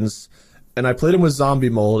Legends, and I played him with Zombie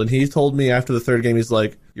Mold, and he told me after the 3rd game, he's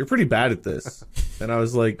like, you're pretty bad at this. And I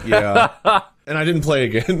was like, yeah. And I didn't play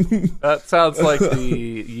again. That sounds like the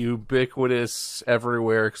ubiquitous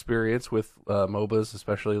everywhere experience with MOBAs,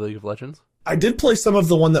 especially League of Legends. I did play some of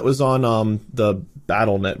the one that was on the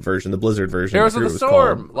BattleNet version, the Blizzard version. Heroes of the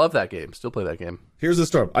Storm. Love that game. Still play that game. Heroes of the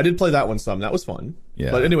Storm. I did play that one some. That was fun.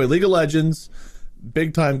 Yeah. But anyway, League of Legends,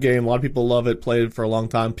 big time game. A lot of people love it, played it for a long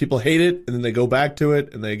time. People hate it, and then they go back to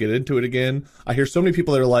it, and they get into it again. I hear so many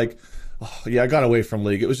people that are like, oh, yeah, I got away from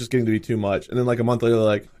League. It was just getting to be too much. And then like a month later, they're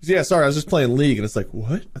like, yeah, sorry, I was just playing League. And it's like,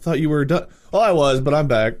 what? I thought you were done. Oh, I was, but I'm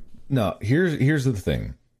back. No, here's the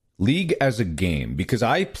thing. League as a game, because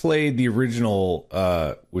I played the original,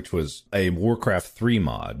 which was a Warcraft 3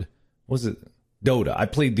 mod. Was it Dota? I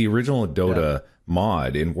played the original Dota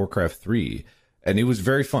mod in Warcraft 3, and it was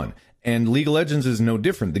very fun. And League of Legends is no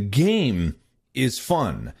different. The game is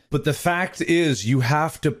fun, but the fact is you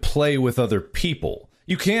have to play with other people.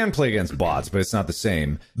 You can play against bots, but it's not the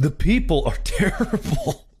same. The people are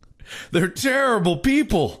terrible. They're terrible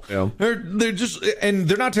people. Yeah. They're just, and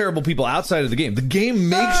they're not terrible people outside of the game. The game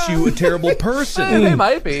makes you a terrible person. They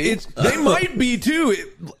might be. They might be too.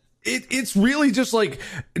 It's really just like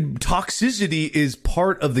toxicity is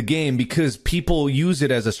part of the game because people use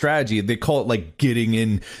it as a strategy. They call it like getting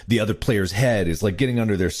in the other player's head. It's like getting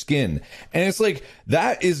under their skin. And it's like,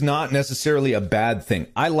 that is not necessarily a bad thing.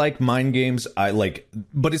 I like mind games.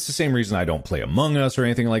 But it's the same reason I don't play Among Us or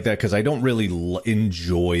anything like that, because I don't really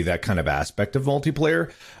enjoy that kind of aspect of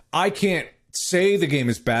multiplayer. I can't say the game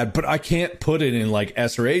is bad, but I can't put it in like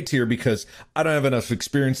S or A tier because I don't have enough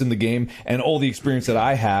experience in the game, and all the experience that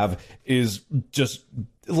I have is just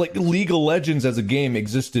like League of Legends as a game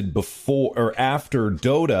existed before or after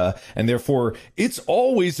Dota, and therefore it's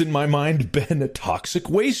always in my mind been a toxic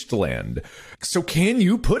wasteland. So can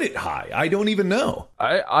you put it high? I don't even know.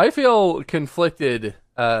 I feel conflicted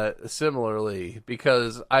similarly,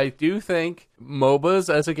 because I do think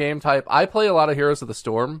MOBAs as a game type, I play a lot of Heroes of the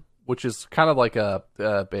Storm, which is kind of like a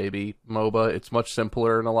baby MOBA. It's much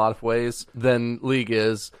simpler in a lot of ways than League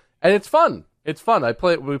is, and it's fun. It's fun.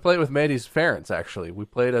 We play it with Mandy's parents, actually. We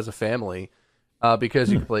play it as a family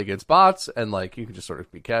because you can play against bots, and like you can just sort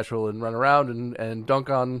of be casual and run around and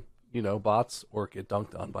dunk on, bots, or get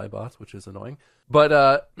dunked on by bots, which is annoying. But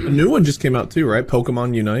a new one just came out too, right?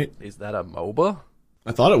 Pokemon Unite. Is that a MOBA?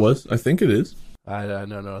 I thought it was. I think it is. I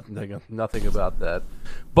know nothing about that.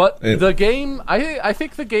 But the game, I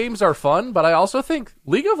think the games are fun, but I also think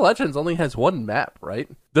League of Legends only has one map, right?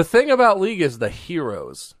 The thing about League is the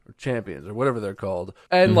heroes, or champions, or whatever they're called.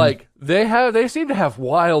 And like, they seem to have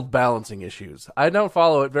wild balancing issues. I don't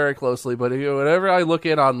follow it very closely, but whenever I look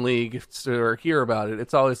in on League or hear about it,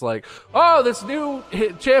 it's always like, oh, this new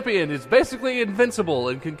champion is basically invincible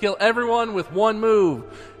and can kill everyone with one move.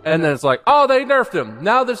 And then it's like, oh, they nerfed him.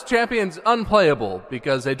 Now this champion's unplayable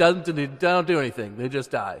because they don't do anything. They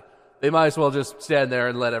just die. They might as well just stand there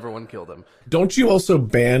and let everyone kill them. Don't you also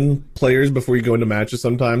ban players before you go into matches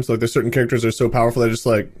sometimes? Like, there's certain characters that are so powerful they're just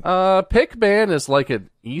like... pick ban is like an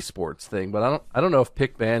esports thing, but I don't know if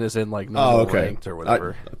pick ban is in like ranked or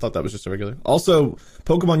whatever. I thought that was just a regular. Also,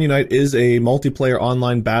 Pokemon Unite is a multiplayer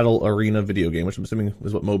online battle arena video game, which I'm assuming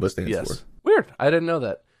is what MOBA stands for. Weird. I didn't know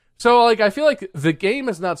that. So, like, I feel like the game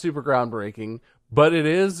is not super groundbreaking, but it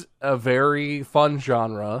is a very fun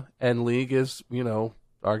genre, and League is,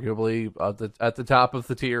 arguably at the top of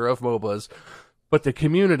the tier of MOBAs. But the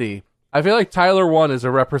community, I feel like Tyler 1 is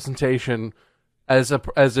a representation as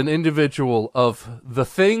an individual of the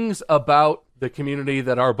things about the community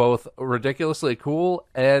that are both ridiculously cool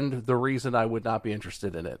and the reason I would not be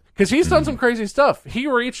interested in it. Because he's done some crazy stuff. He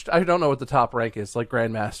reached, I don't know what the top rank is, like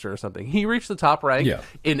Grandmaster or something. He reached the top rank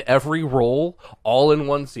in every role, all in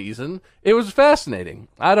one season. It was fascinating.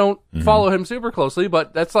 I don't follow him super closely,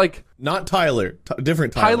 but that's like... Not Tyler.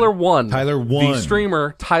 Different Tyler. Tyler 1. Tyler 1. The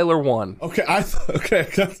streamer, Tyler 1. Okay, I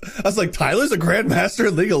was like, Tyler's a Grandmaster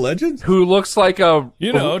in League of Legends? Who looks like a...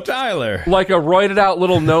 Tyler. Like a roided out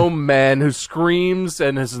little gnome man who screams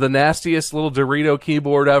and is the nastiest little Dorito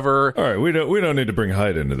keyboard ever. All right, we don't need to bring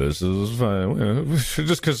height into this. This is fine.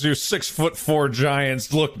 Just because you 6'4"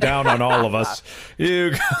 giants look down on all of us.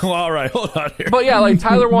 All right, hold on here. But yeah, like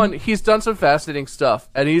Tyler 1, he's done some fascinating stuff,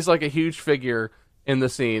 and he's like a huge figure in the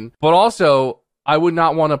scene. But also, I would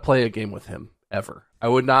not want to play a game with him ever. I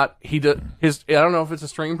would not. I don't know if it's a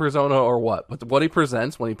stream persona or what, but what he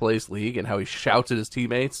presents when he plays League and how he shouts at his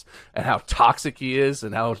teammates and how toxic he is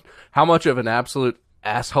and how much of an absolute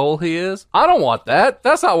asshole he is. I don't want that.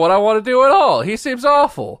 That's not what I want to do at all. He seems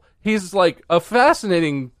awful. He's like a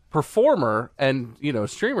fascinating performer and,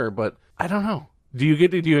 streamer, but I don't know. Do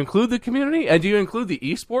you include the community? And do you include the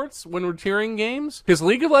esports when we're tiering games? Because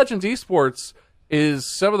League of Legends esports is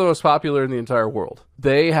some of the most popular in the entire world.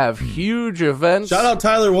 They have huge events. Shout out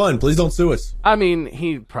Tyler 1. Please don't sue us. I mean,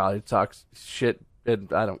 he probably talks shit,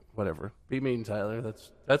 and whatever. Be mean, Tyler.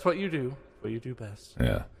 That's what you do. What you do best.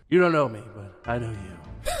 Yeah. You don't know me, but I know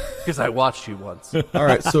you. Because I watched you once. All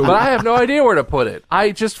right, so... But I have no idea where to put it.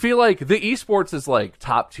 I just feel like the esports is like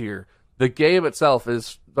top tier. The game itself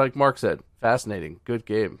is, like Mark said, fascinating. Good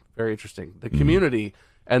game. Very interesting. The community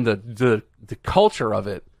and the culture of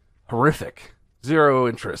it, horrific. Zero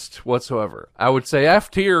interest whatsoever. I would say F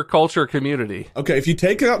tier culture community. Okay, if you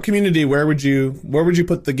take out community, where would you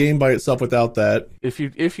put the game by itself without that? If you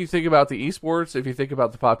think about the esports, if you think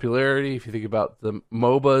about the popularity, if you think about the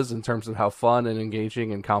MOBAs in terms of how fun and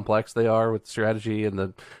engaging and complex they are with strategy and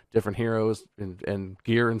the different heroes and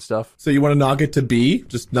gear and stuff. So you want to knock it to B?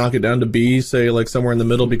 Just knock it down to B, say like somewhere in the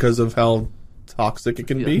middle because of how toxic it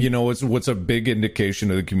can be. What's a big indication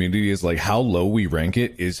of the community is like how low we rank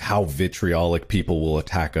it is how vitriolic people will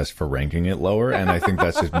attack us for ranking it lower, and I think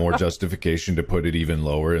that's just more justification to put it even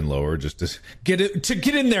lower and lower, just to get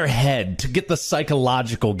in their head, to get the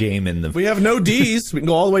psychological game in them. We have no D's. We can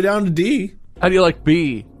go all the way down to D. How do you like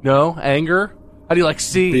B? No, anger. How do you like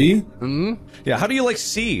C? B? Hmm? Yeah, how do you like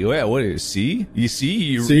C? Yeah, what is C? You see?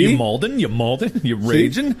 You C? You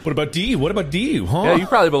raging? What about D? Huh? Yeah, you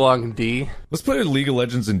probably belong in D. Let's put League of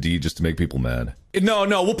Legends in D just to make people mad. No,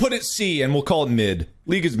 we'll put it C and we'll call it mid.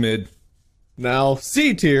 League is mid. Now,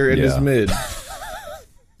 C tier, it is mid.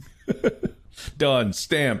 Done.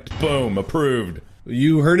 Stamped. Boom. Approved.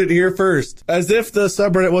 You heard it here first. As if the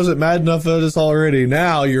subreddit wasn't mad enough at us already.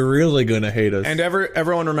 Now you're really going to hate us. And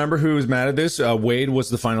everyone remember who was mad at this? Wade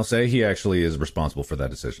was the final say. He actually is responsible for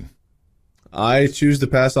that decision. I choose to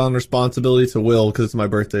pass on responsibility to Will because it's my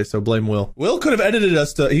birthday, so blame Will. Will could have edited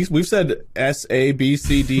us to. We've said S, A, B,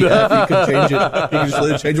 C, D, F. He could change it. He could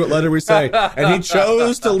just change what letter we say. And he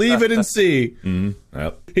chose to leave it in C.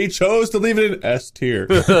 Yep. He chose to leave it in S tier.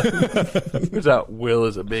 Turns out Will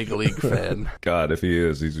is a big league fan. God, if he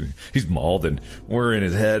is, he's Malden. We're in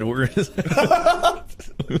his head.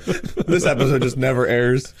 This episode just never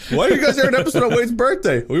airs. Why do you guys air an episode on Wade's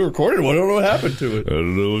birthday? We recorded one. I don't know what happened to it. I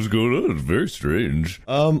don't know what's going on. It's very strange.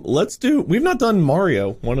 We've not done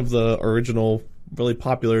Mario, one of the original really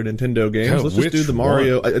popular Nintendo games. Yeah, let's just do the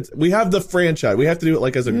Mario. We have the franchise. We have to do it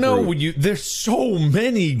like as a group. There's so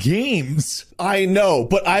many games. I know,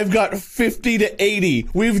 but I've got 50 to 80.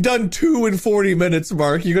 We've done 2 in 40 minutes,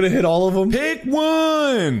 Mark. You gonna hit all of them? Pick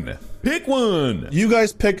one. You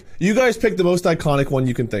guys pick the most iconic one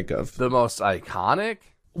you can think of. The most iconic?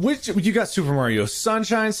 Which you got? Super Mario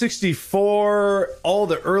Sunshine 64, all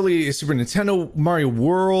the early Super Nintendo Mario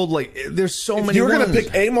World. Like, there's so many. If you were ones. gonna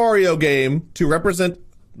pick a Mario game to represent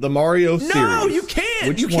the Mario series, no, you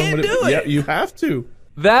can't. You can't do it. Yeah, you have to.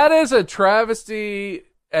 That is a travesty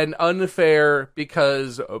and unfair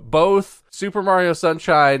because both Super Mario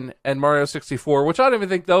Sunshine and Mario 64, which I don't even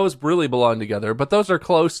think those really belong together, but those are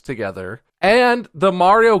close together. And the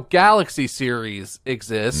Mario Galaxy series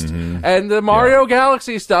exists, and the Mario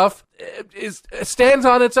Galaxy stuff stands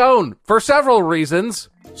on its own for several reasons.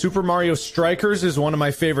 Super Mario Strikers is one of my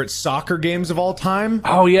favorite soccer games of all time.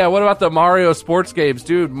 Oh yeah, what about the Mario sports games,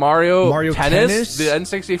 dude? Mario Tennis? The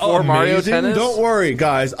N64 Mario Tennis? Don't worry,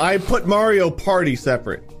 guys. I put Mario Party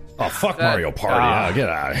separate. Oh, fuck Mario Party. Get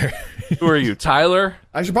out of here. Who are you, Tyler?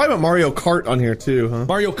 I should probably put Mario Kart on here too, huh?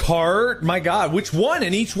 Mario Kart? My God, which one?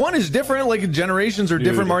 And each one is different. Like, generations are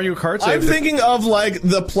different Mario Karts. I'm thinking of, like,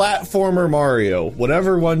 the platformer Mario.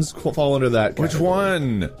 Whatever ones fall under that category. Which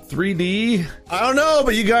one? 3D? I don't know,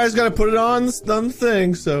 but you guys got to put it on the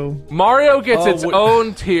thing, so... Mario gets its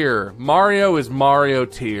own tier. Mario is Mario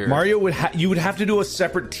tier. Mario you would have to do a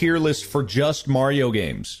separate tier list for just Mario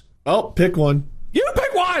games. Oh, pick one. You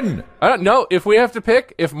pick one! I don't know. If we have to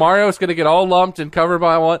pick, if Mario's going to get all lumped and covered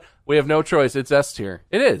by one, we have no choice. It's S tier.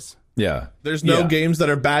 It is. Yeah. There's no games that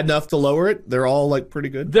are bad enough to lower it. They're all, like, pretty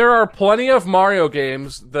good. There are plenty of Mario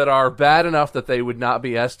games that are bad enough that they would not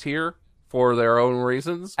be S tier for their own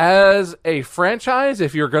reasons. As a franchise,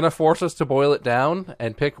 if you're going to force us to boil it down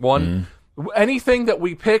and pick one, anything that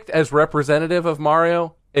we picked as representative of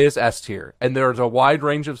Mario is S tier. And there's a wide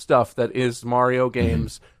range of stuff that is Mario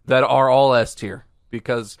games that are all S tier.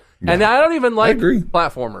 Because, and I don't even like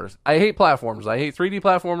platformers. I hate platformers. I hate 3D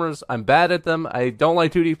platformers. I'm bad at them. I don't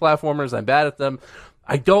like 2D platformers. I'm bad at them.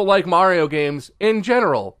 I don't like Mario games in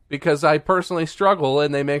general because I personally struggle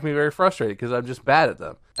and they make me very frustrated because I'm just bad at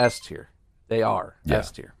them. S tier. They are S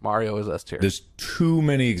tier. Mario is S tier. There's too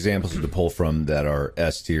many examples to pull from that are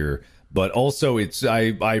S tier, but also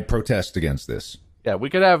I protest against this. Yeah,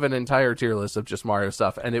 we could have an entire tier list of just Mario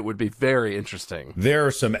stuff, and it would be very interesting. There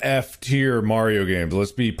are some F-tier Mario games,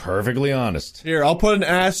 let's be perfectly honest. Here, I'll put an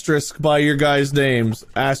asterisk by your guys' names.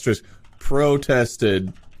 Asterisk.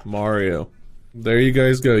 Protested Mario. There you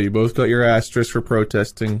guys go. You both got your asterisk for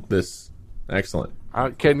protesting this. Excellent.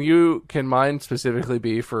 Can mine specifically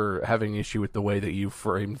be for having issue with the way that you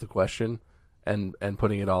framed the question and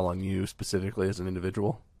putting it all on you specifically as an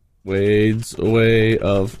individual? Wade's way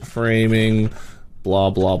of framing...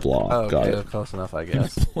 blah, blah, blah. Oh, got okay, it. close enough, I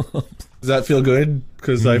guess. Does that feel good?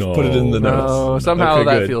 Because I've put it in the notes. No, somehow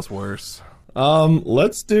that feels worse.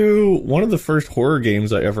 Let's do one of the first horror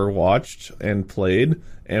games I ever watched and played,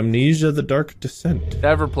 Amnesia: The Dark Descent.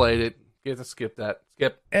 Never played it. Get to skip that.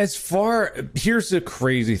 Skip. Here's the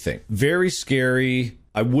crazy thing. Very scary.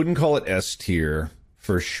 I wouldn't call it S tier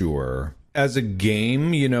for sure. As a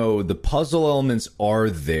game, the puzzle elements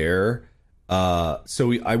are there.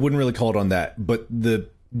 So I wouldn't really call it on that, but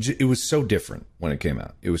it was so different when it came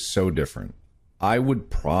out. It was so different. I would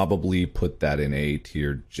probably put that in A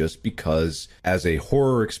tier just because as a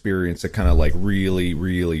horror experience, it kind of like really,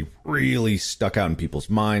 really, really stuck out in people's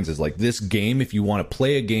minds as like this game. If you want to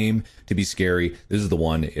play a game to be scary, this is the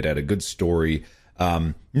one. It had a good story.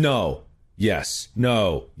 No, Yes.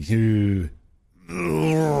 No. B.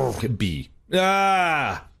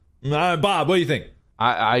 Bob, what do you think?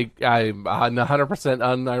 I'm 100%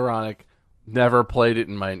 unironic. Never played it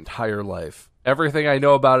in my entire life. Everything I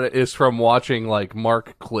know about it is from watching like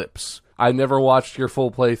Mark clips. I never watched your full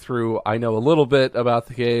playthrough. I know a little bit about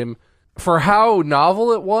the game. For how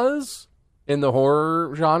novel it was in the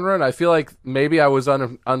horror genre, and I feel like maybe I was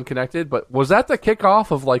unconnected, but was that the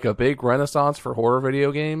kickoff of like a big renaissance for horror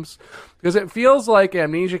video games? Because it feels like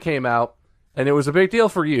Amnesia came out, and it was a big deal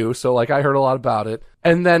for you, so like I heard a lot about it.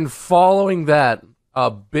 And then following that,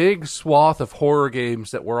 a big swath of horror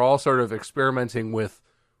games that were all sort of experimenting with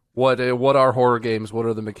what are horror games, what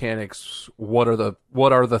are the mechanics, what are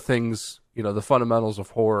the things, you know, the fundamentals of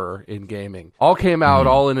horror in gaming. All came out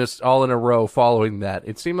all in a row following that.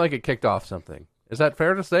 It seemed like it kicked off something. Is that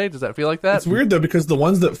fair to say? Does that feel like that? It's weird, though, because the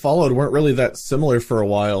ones that followed weren't really that similar for a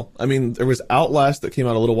while. I mean, there was Outlast that came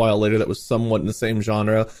out a little while later that was somewhat in the same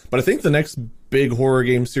genre, but I think the next big horror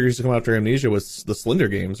game series to come after Amnesia was the Slender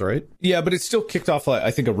games, right? Yeah, but it still kicked off,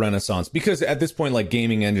 I think, a renaissance, because at this point, like,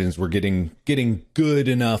 gaming engines were getting good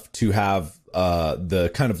enough to have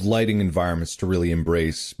the kind of lighting environments to really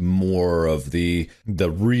embrace more of the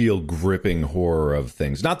real gripping horror of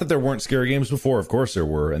things. Not that there weren't scary games before, of course there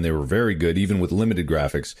were, and they were very good, even with limited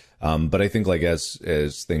graphics. But I think like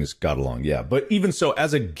as things got along, yeah. But even so,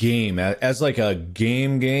 as a game, as like a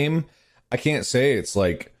game, I can't say it's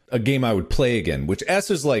like a game I would play again, which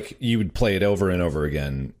S is like you would play it over and over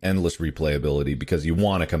again, endless replayability because you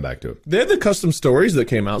want to come back to it. They had the custom stories that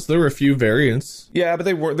came out, so there were a few variants. Yeah, but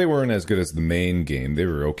they weren't as good as the main game. They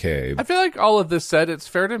were okay. I feel like all of this said, it's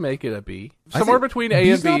fair to make it a B. Somewhere between A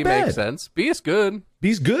and B makes sense. B is good.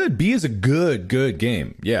 B's good. B is a good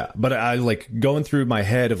game. Yeah, but I like going through my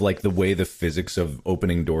head of like the way the physics of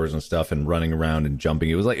opening doors and stuff and running around and jumping.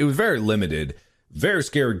 It was very limited. Very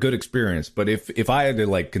scary, good experience, but if I had to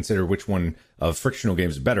like consider which one of frictional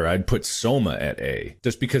games is better, I'd put Soma at A,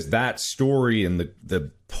 just because that story and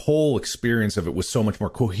the whole experience of it was so much more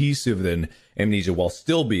cohesive than Amnesia while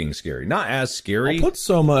still being scary. Not as scary. I'll put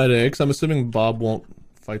Soma at A, because I'm assuming Bob won't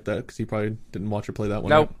fight that, because he probably didn't watch or play that one.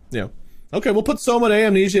 Nope. Right? Yeah. Okay, we'll put Soma at A,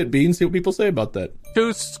 Amnesia at B, and see what people say about that.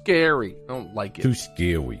 Too scary. I don't like it. Too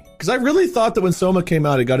scary. Because I really thought that when Soma came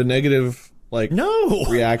out, it got a negative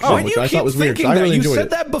reaction, which I thought was weird. I really enjoyed it. You said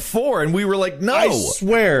that before, and we were like, no. I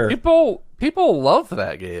swear. People love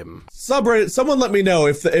that game. Subreddit, someone let me know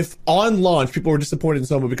if on launch people were disappointed in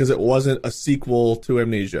Soma because it wasn't a sequel to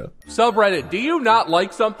Amnesia. Subreddit, do you not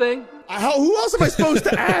like something? Who else am I supposed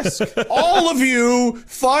to ask? All of you,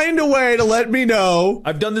 find a way to let me know.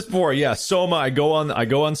 I've done this before. Yeah, Soma. I go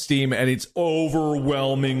on Steam, and it's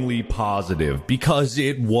overwhelmingly positive because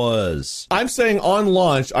it was. I'm saying on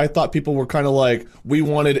launch, I thought people were kind of like, we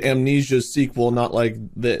wanted Amnesia's sequel, not like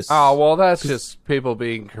this. Oh well, that's just people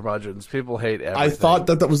being curmudgeons. People hate everything. I thought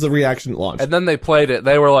that was the reaction at launch, and then they played it.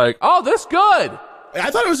 They were like, "Oh, this good." I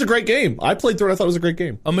thought it was a great game. I played through it. I thought it was a great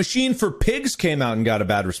game. A Machine for Pigs came out and got a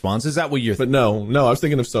bad response. Is that what you're thinking? But no, I was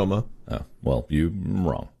thinking of Soma. Oh, well, you're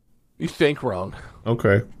wrong. You think wrong.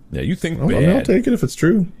 Okay. Yeah, you think bad. I'll take it if it's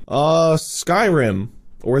true. Skyrim,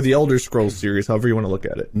 or the Elder Scrolls series, however you want to look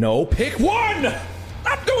at it. No, pick one!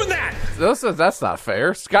 Stop doing that! That's not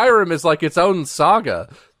fair. Skyrim is like its own saga.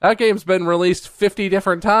 That game's been released 50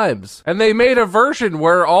 different times. And they made a version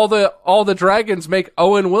where all the dragons make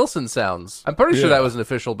Owen Wilson sounds. I'm pretty sure that was an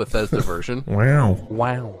official Bethesda version.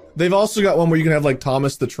 Wow. They've also got one where you can have like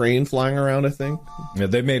Thomas the Train flying around, I think. Yeah,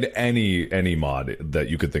 they made any mod that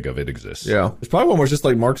you could think of, it exists. Yeah. There's probably one where it's just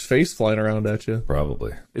like Mark's face flying around at you.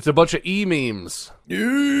 Probably. It's a bunch of E-memes.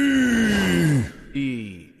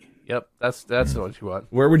 E. Yep, that's what you want.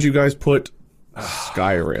 Where would you guys put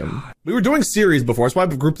Skyrim? We were doing series before. That's why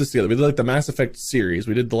I've grouped this together. We did like the Mass Effect series.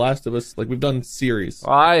 We did The Last of Us. Like, we've done series.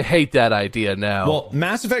 I hate that idea now. Well,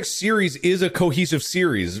 Mass Effect series is a cohesive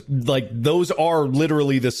series. Like, those are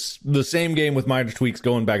literally the same game with minor tweaks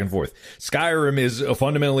going back and forth. Skyrim is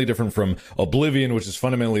fundamentally different from Oblivion, which is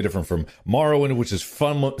fundamentally different from Morrowind, which is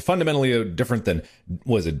fundamentally different than,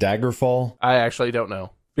 was it Daggerfall? I actually don't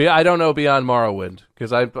know. I don't know beyond Morrowind,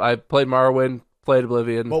 because I played Morrowind, played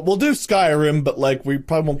Oblivion. Well, we'll do Skyrim, but like we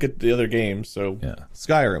probably won't get to the other games, so yeah.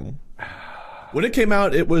 Skyrim. When it came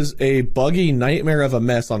out, it was a buggy nightmare of a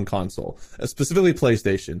mess on console, specifically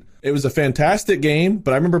PlayStation. It was a fantastic game,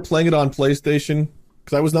 but I remember playing it on PlayStation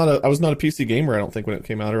because I was not a PC gamer, I don't think, when it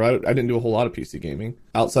came out, or I didn't do a whole lot of PC gaming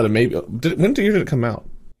outside of maybe. When did it come out?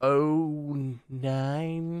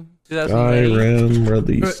 2009? Skyrim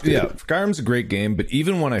released. Yeah, Skyrim's a great game, but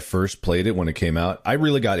even when I first played it when it came out, I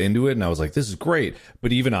really got into it and I was like, this is great.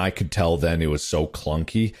 But even I could tell then it was so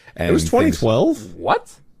clunky. And it was 2012?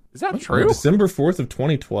 What? Is that true? December 4th of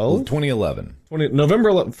 2012? 2011.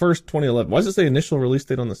 November 1st, 2011. Why does it say initial release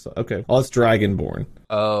date on the side? Okay. Oh, it's Dragonborn.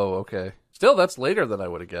 Oh, okay. Still, that's later than I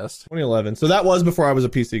would have guessed. 2011. So that was before I was a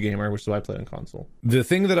PC gamer, which is why I played on console. The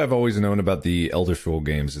thing that I've always known about the Elder Scrolls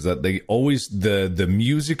games is that they always, the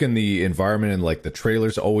music and the environment and like the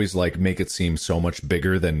trailers always like make it seem so much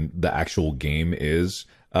bigger than the actual game is.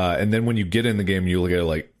 And then when you get in the game, you look at it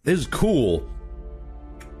like, this is cool.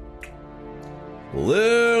 A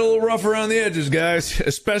little rough around the edges, guys,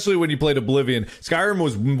 especially when you played Oblivion. Skyrim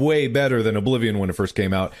was way better than Oblivion when it first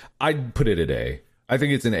came out. I'd put it at A. I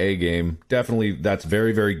think it's an A game. Definitely, that's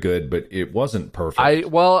very, very good, but it wasn't perfect.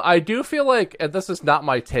 I do feel like, and this is not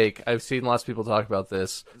my take, I've seen lots of people talk about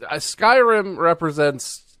this, Skyrim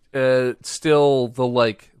represents still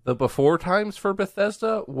the before times for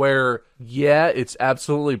Bethesda, where, yeah, it's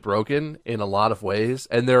absolutely broken in a lot of ways,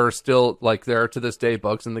 and there are still, there are to this day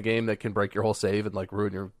bugs in the game that can break your whole save and,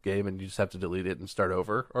 ruin your game, and you just have to delete it and start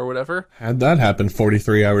over, or whatever. Had that happen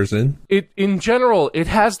 43 hours in? In general, it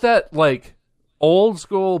has that, old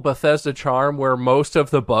school Bethesda charm where most of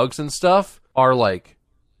the bugs and stuff are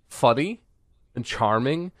funny and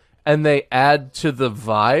charming, and they add to the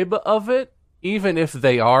vibe of it, even if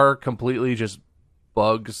they are completely just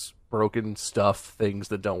bugs, broken stuff, things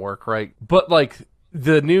that don't work right. But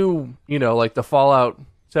the new, the Fallout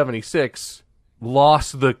 76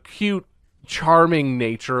 lost the cute, charming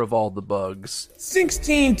nature of all the bugs.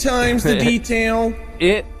 16 times the detail.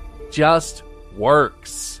 It just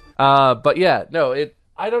works. But yeah, no,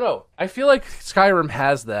 I don't know. I feel like Skyrim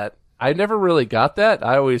has that. I never really got that.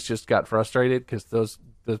 I always just got frustrated because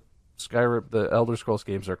the Elder Scrolls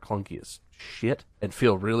games are clunky as shit and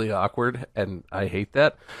feel really awkward, and I hate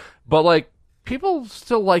that. But people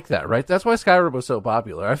still like that, right? That's why Skyrim was so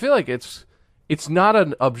popular. I feel like it's not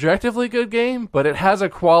an objectively good game, but it has a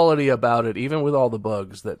quality about it, even with all the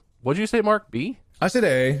bugs. What'd you say, Mark? B? I said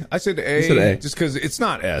A. You said A. Just because it's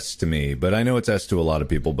not S to me, but I know it's S to a lot of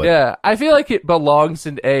people. But yeah, I feel like it belongs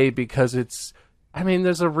in A because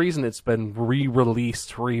there's a reason it's been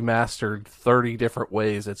re-released, remastered 30 different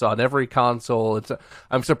ways. It's on every console.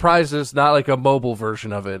 I'm surprised there's not a mobile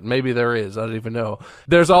version of it. Maybe there is. I don't even know.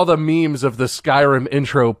 There's all the memes of the Skyrim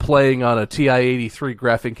intro playing on a TI-83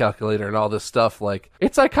 graphing calculator and all this stuff.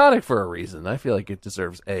 It's iconic for a reason. I feel like it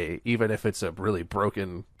deserves A, even if it's a really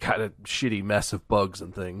broken, kind of shitty mess of bugs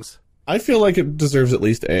and things. I feel like it deserves at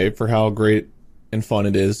least A for how great and fun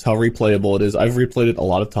it is, how replayable it is. I've replayed it a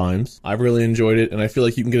lot of times. I've really enjoyed it, and I feel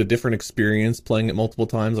like you can get a different experience playing it multiple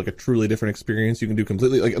times, a truly different experience. You can do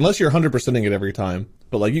completely, unless you're 100%ing it every time,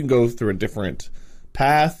 but you can go through a different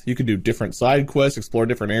path, you can do different side quests, explore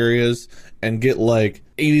different areas, and get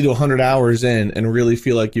 80 to 100 hours in and really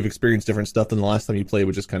feel like you've experienced different stuff than the last time you played,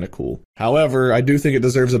 which is kind of cool. However, I do think it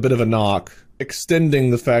deserves a bit of a knock,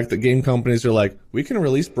 extending the fact that game companies are we can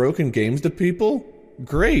release broken games to people?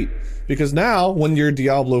 Great, because now when your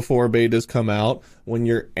Diablo 4 betas come out, when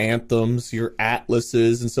your Anthems, your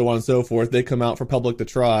Atlases, and so on and so forth, they come out for public to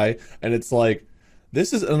try, and it's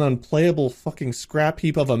this is an unplayable fucking scrap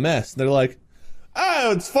heap of a mess. And they're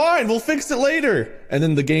oh, it's fine, we'll fix it later. And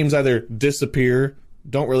then the games either disappear,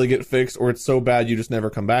 don't really get fixed, or it's so bad you just never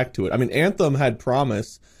come back to it. I mean, Anthem had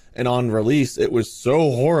promise, and on release, it was so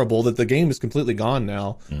horrible that the game is completely gone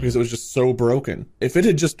now because it was just so broken. If it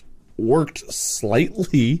had just worked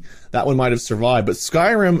slightly, that one might have survived. But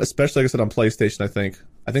Skyrim, especially like I said on PlayStation, I think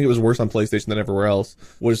it was worse on PlayStation than everywhere else,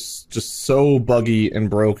 was just so buggy and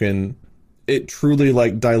broken. It truly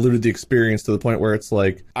diluted the experience to the point where it's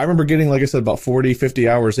I remember getting, like I said, about 40, 50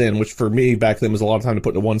 hours in, which for me back then was a lot of time to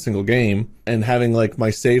put into one single game, and having my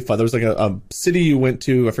save file. There was a city you went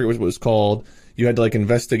to, I forget what it was called, you had to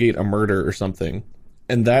investigate a murder or something,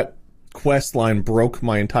 and that quest line broke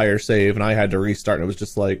my entire save, and I had to restart, and it was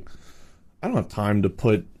just I don't have time to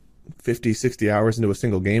put 50, 60 hours into a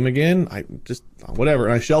single game again. I just, whatever.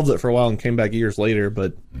 And I shelved it for a while and came back years later,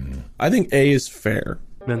 but I think A is fair.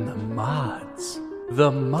 And the mods.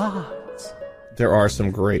 There are some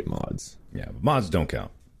great mods. Yeah, but mods don't count.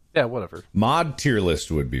 Yeah, whatever. Mod tier list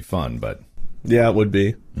would be fun, but... Yeah, it would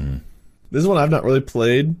be. This is one I've not really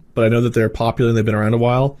played, but I know that they're popular and they've been around a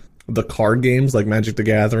while. The card games like Magic the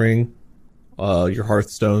Gathering, your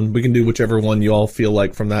Hearthstone. We can do whichever one you all feel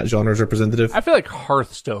like from that genre is representative. I feel like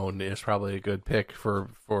Hearthstone is probably a good pick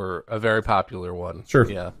for a very popular one. Sure.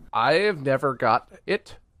 Yeah. I have never got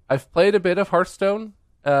it. I've played a bit of Hearthstone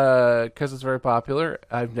because it's very popular.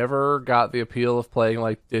 I've never got the appeal of playing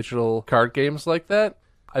like digital card games like that.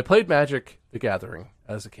 I played Magic the Gathering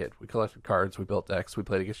as a kid. We collected cards, we built decks, we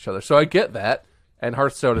played against each other. So I get that. And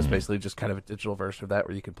Hearthstone is basically just kind of a digital version of that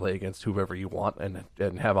where you can play against whoever you want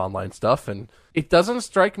and have online stuff. And it doesn't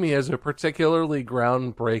strike me as a particularly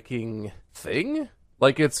groundbreaking thing.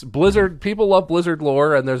 Like, it's Blizzard, people love Blizzard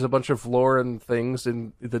lore, and there's a bunch of lore and things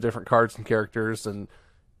in the different cards and characters, and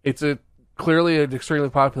it's clearly an extremely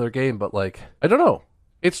popular game, but, like, I don't know.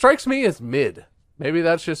 It strikes me as mid. Maybe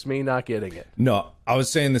that's just me not getting it. No, I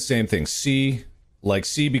was saying the same thing. C,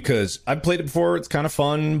 because I've played it before, it's kind of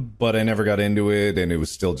fun, but I never got into it, and it was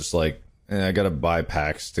still just like, I gotta buy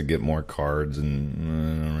packs to get more cards,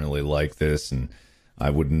 and I don't really like this, and I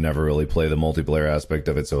would never really play the multiplayer aspect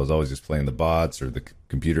of it, so I was always just playing the bots or the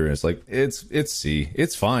computer, and it's like, it's C.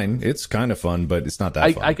 It's fine. It's kind of fun, but it's not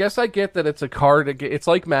that fun. I guess I get that it's a card. It's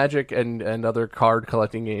like Magic and other card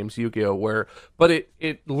collecting games, Yu-Gi-Oh! But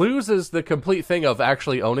it loses the complete thing of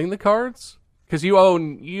actually owning the cards, because you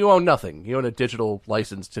own nothing. You own a digital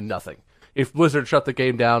license to nothing. If Blizzard shut the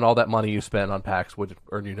game down, all that money you spent on packs would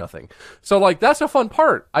earn you nothing. So, like, that's a fun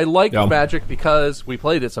part. I like Magic because we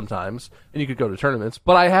played it sometimes, and you could go to tournaments,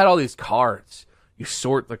 but I had all these cards. You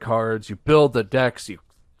sort the cards, you build the decks, you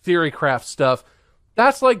theory craft stuff.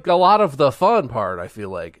 That's, like, a lot of the fun part, I feel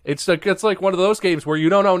like. It's like one of those games where you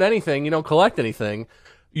don't own anything, you don't collect anything,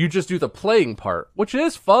 you just do the playing part, which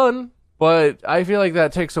is fun, but I feel like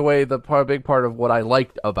that takes away the big part of what I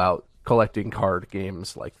liked about collecting card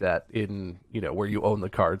games like that, in where you own the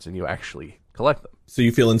cards and you actually collect them. So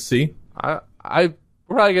you feeling C? I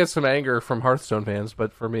probably get some anger from Hearthstone fans,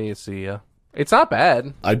 but for me, it's C. It's not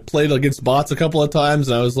bad. I played against bots a couple of times,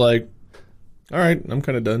 and I was like, all right, I'm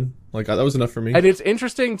kind of done. Like, that was enough for me. And it's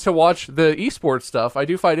interesting to watch the esports stuff. I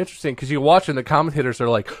do find it interesting because you watch and the commentators are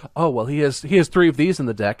like, oh, well, he has 3 of these in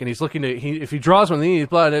the deck, and he's looking to, if he draws one of these,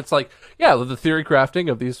 and it's like, yeah, the theory crafting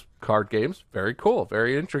of these card games, very cool,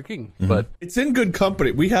 very intriguing. Mm-hmm. But it's in good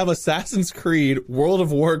company. We have Assassin's Creed, World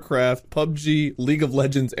of Warcraft, PUBG, League of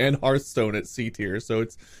Legends, and Hearthstone at C tier, so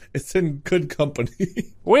it's in good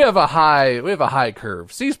company. We have a high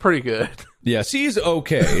curve. C's pretty good. Yeah, C's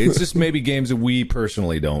okay. It's just maybe games that we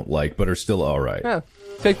personally don't like, but are still all right. Yeah,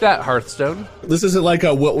 take that, Hearthstone. This isn't like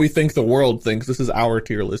what we think the world thinks. This is our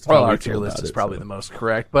tier list. Well, our tier list is probably the most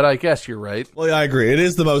correct, but I guess you're right. Well, yeah, I agree. It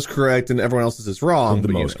is the most correct, and everyone else's is wrong. The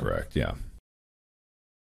most correct, yeah.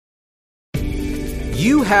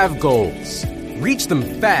 You have goals. Reach them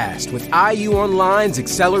fast with IU Online's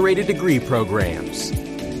accelerated degree programs.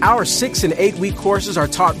 Our 6 and 8 week courses are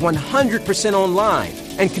taught 100% online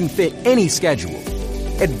and can fit any schedule.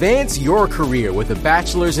 Advance your career with a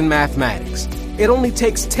bachelor's in mathematics. It only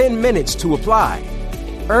takes 10 minutes to apply.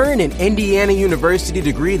 Earn an Indiana University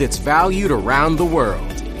degree that's valued around the world.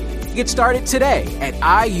 Get started today at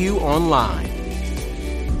IU Online.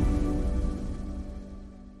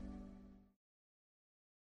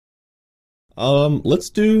 Let's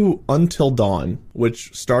do Until Dawn,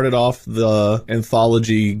 which started off the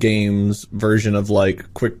anthology games version of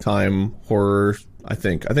like QuickTime horror. I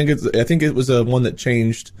think it was one that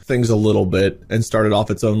changed things a little bit and started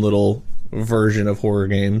off its own little version of horror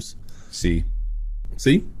games. C,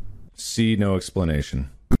 no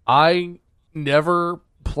explanation. I never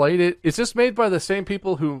played it. It's just made by the same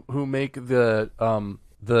people who make the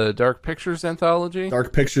Dark Pictures anthology.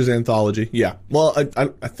 Dark Pictures anthology, yeah. Well,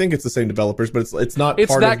 I think it's the same developers, but it's not.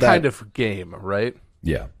 It's part that of that kind of game, right?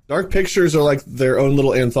 Yeah. Dark Pictures are like their own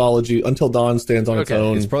little anthology. Until Dawn stands on its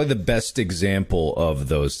own. It's probably the best example of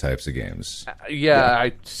those types of games.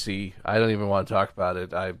 I see. I don't even want to talk about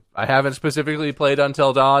it. I haven't specifically played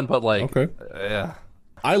Until Dawn, but like, yeah.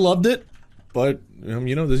 I loved it, but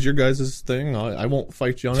this is your guys' thing. I won't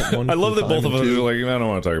fight you on it. I love that both of us are like, I don't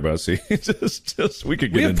want to talk about C. just we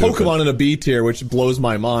could get into it. We have Pokemon in a B tier, which blows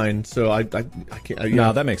my mind. So I can't.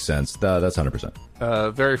 No, that makes sense. That's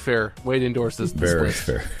 100%. Very fair. Wade endorses this very list.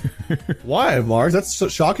 Fair. Why, Mark? That's so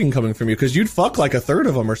shocking coming from you, because you'd fuck like a third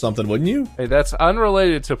of them or something, wouldn't you? Hey, that's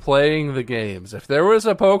unrelated to playing the games. If there was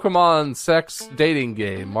a Pokemon sex dating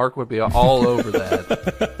game, Mark would be all over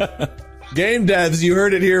that. Game devs, you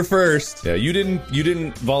heard it here first. Yeah, you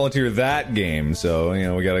didn't volunteer that game, so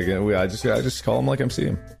we gotta get. I just call them like I'm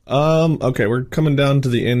seeing. Okay, we're coming down to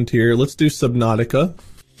the end here. Let's do Subnautica.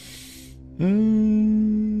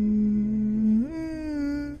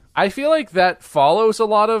 I feel like that follows a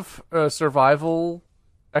lot of survival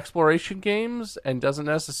exploration games and doesn't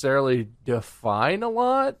necessarily define a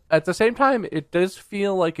lot. At the same time, it does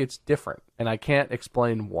feel like it's different, and I can't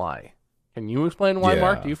explain why. Can you explain why,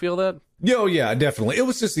 Mark? Do you feel that? Yeah, definitely. It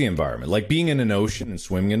was just the environment. Like being in an ocean and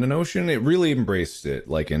swimming in an ocean, it really embraced it.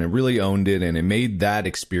 And it really owned it, and it made that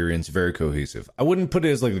experience very cohesive. I wouldn't put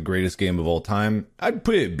it as like the greatest game of all time. I'd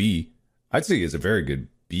put it B. I'd say it's a very good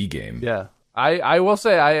B game. Yeah. I will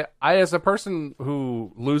say, I as a person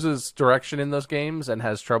who loses direction in those games and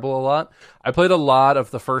has trouble a lot, I played a lot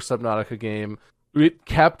of the first Subnautica game. It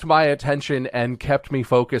kept my attention and kept me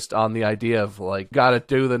focused on the idea of, like, gotta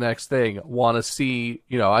do the next thing. Want to see,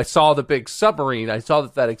 I saw the big submarine. I saw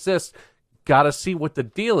that exists. Gotta see what the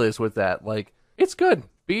deal is with that. Like, it's good.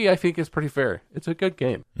 B, I think, is pretty fair. It's a good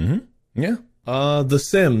game. Mm-hmm. Yeah. The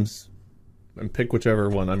Sims. And pick whichever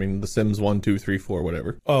one. I mean, The Sims 1, 2, 3, 4,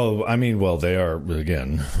 whatever. Oh, I mean, well, they are,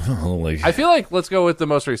 again, like... I feel like let's go with the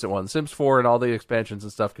most recent one, Sims 4 and all the expansions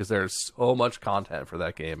and stuff, because there's so much content for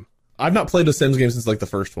that game. I've not played a Sims game since, like, the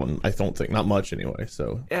first one, I don't think. Not much, anyway,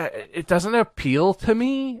 so... Yeah, it doesn't appeal to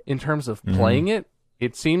me in terms of playing it.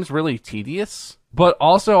 It seems really tedious. But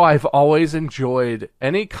also, I've always enjoyed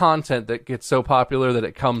any content that gets so popular that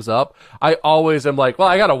it comes up. I always am like, well,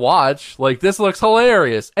 I gotta watch. Like, this looks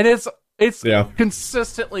hilarious. And it's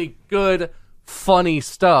consistently good, funny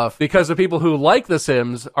stuff because the people who like The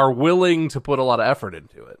Sims are willing to put a lot of effort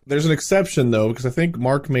into it. There's an exception, though, because I think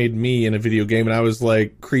Mark made me in a video game, and I was,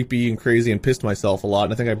 like, creepy and crazy and pissed myself a lot,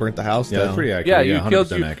 and I think I burnt the house down. That's pretty accurate. Yeah,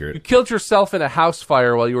 100% accurate. You killed yourself in a house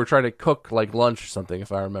fire while you were trying to cook, like, lunch or something,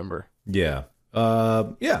 if I remember. Yeah.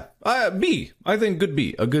 B. I think good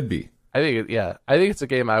B. A good B. I think it's a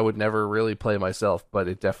game I would never really play myself, but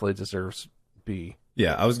it definitely deserves B.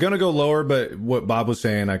 Yeah, I was gonna go lower, but what Bob was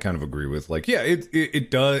saying, I kind of agree with. Like, yeah,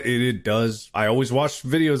 it does. I always watch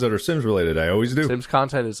videos that are Sims related. I always do. Sims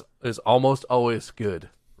content is almost always good.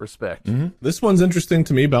 Respect. Mm-hmm. This one's interesting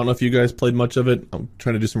to me, but I don't know if you guys played much of it. I'm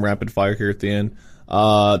trying to do some rapid fire here at the end.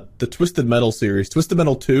 The Twisted Metal series, Twisted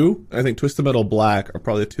Metal 2, I think Twisted Metal Black are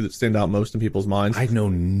probably the two that stand out most in people's minds. I know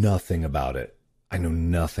nothing about it.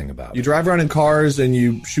 You drive around in cars and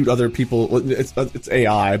you shoot other people. Well, it's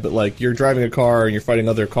AI, but like you're driving a car and you're fighting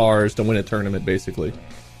other cars to win a tournament, basically.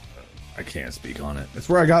 I can't speak on it. That's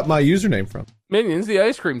where I got my username from. Minions, the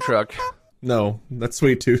ice cream truck. No, that's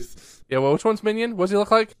Sweet Tooth. Yeah, well, which one's Minion? What does he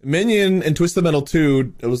look like? Minion in Twisted Metal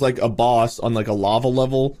 2, it was like a boss on like a lava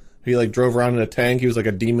level. He like drove around in a tank. He was like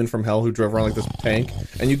a demon from hell who drove around like this tank.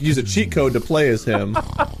 And you could use a cheat code to play as him.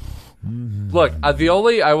 Look, the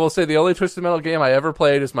only Twisted Metal game I ever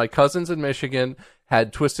played is my cousins in Michigan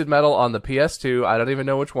had Twisted Metal on the PS2. I don't even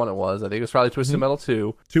know which one it was. I think it was probably Twisted Metal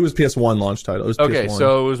 2. 2 was PS1 launch title. It was okay, PS1.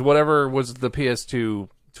 so it was whatever was the PS2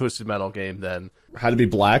 Twisted Metal game then. Had to be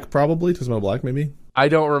Black, probably. Twisted Metal Black, maybe? I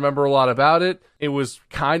don't remember a lot about it. It was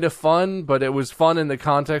kind of fun, but it was fun in the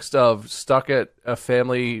context of stuck at a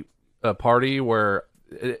family party where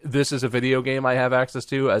this is a video game I have access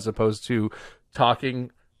to, as opposed to talking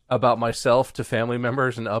about myself to family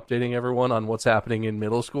members and updating everyone on what's happening in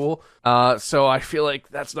middle school. So I feel like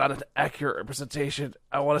that's not an accurate representation.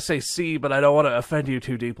 I want to say C, but I don't want to offend you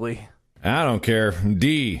too deeply. I don't care.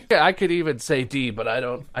 D. Yeah, I could even say D, but I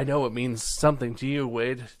don't. I know it means something to you,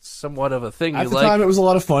 Wade. It's somewhat of a thing you like. At the time, it was a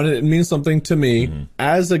lot of fun. It means something to me. Mm-hmm.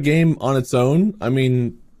 As a game on its own, I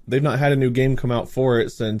mean, they've not had a new game come out for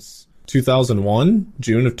it since 2001,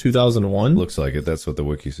 June of 2001. Looks like it. That's what the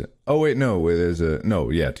wiki said. Oh wait, no, there's a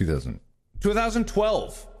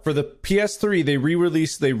 2012 for the PS3. They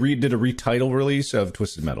re-released. They did a retitle release of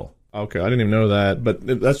Twisted Metal. Okay, I didn't even know that, but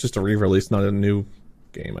that's just a re-release, not a new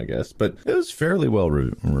game, I guess. But it was fairly well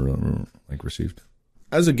received.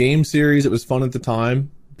 As a game series, it was fun at the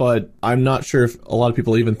time, but I'm not sure if a lot of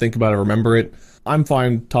people even think about it or remember it. I'm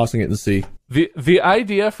fine tossing it in C. The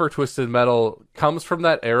idea for Twisted Metal comes from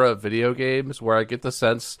that era of video games where I get the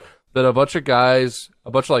sense that a bunch of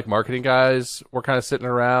like marketing guys were kind of sitting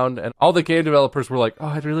around, and all the game developers were like, "Oh,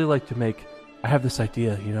 I'd really like to make. I have this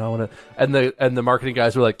idea, I want to." And the marketing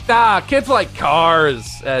guys were like, kids like cars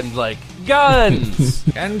and like guns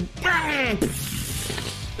and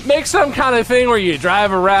make some kind of thing where you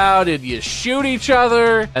drive around and you shoot each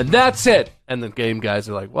other, and that's it." And the game guys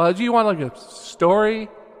are like, "Well, do you want like a story?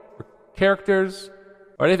 Characters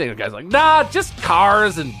or anything?" The guy's like, "Nah, just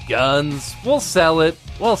cars and guns. We'll sell it.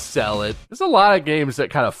 There's a lot of games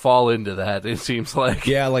that kind of fall into that, it seems like.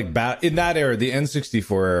 Yeah, like in that era, the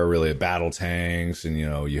N64 era, really, battle tanks, and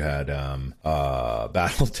you had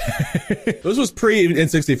battle tanks. This was pre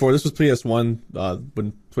N64. This was PS1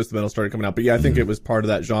 when Twisted Metal started coming out. But yeah, I think it was part of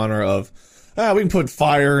that genre of we can put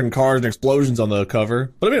fire and cars and explosions on the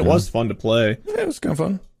cover. But I mean, it was fun to play. Yeah, it was kind of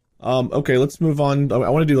fun. Okay, let's move on. I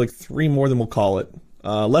want to do like 3 more, then we'll call it.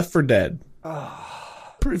 Left 4 Dead.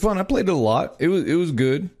 Pretty fun. I played it a lot. It was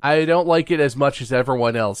good. I don't like it as much as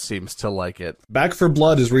everyone else seems to like it. Back 4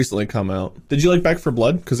 Blood has recently come out. Did you like Back 4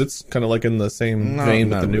 Blood? Because it's kind of like in the same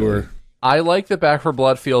vein with the newer. Really. I like that Back 4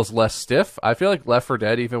 Blood feels less stiff. I feel like Left 4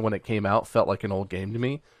 Dead, even when it came out, felt like an old game to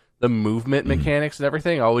me. the movement mechanics and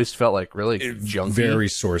everything always felt like really junky. Very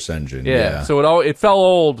Source Engine. Yeah. So it felt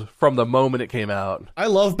old from the moment it came out. I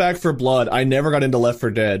love Back 4 Blood. I never got into Left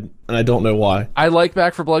 4 Dead, and I don't know why. I like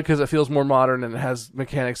Back 4 Blood because it feels more modern and it has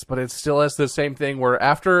mechanics, but it still has the same thing where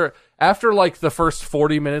after like the first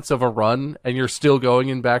 40 minutes of a run and you're still going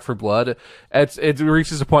in Back 4 Blood, it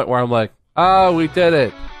reaches a point where I'm like, oh, we did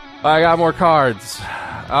it. I got more cards.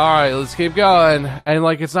 All right, let's keep going. And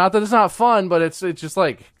like, it's not that it's not fun, but it's just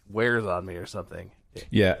like wears on me or something.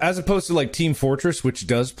 Yeah, as opposed to like Team Fortress, which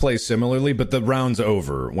does play similarly, but the round's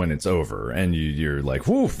over when it's over, and you're like,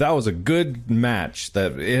 whew, that was a good match.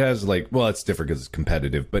 That it has like, well, it's different because it's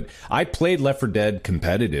competitive, but I played Left 4 Dead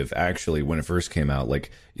competitive actually when it first came out.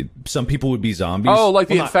 Like, some people would be zombies. Oh, like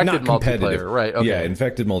the not infected competitive. multiplayer, right? Okay. Yeah,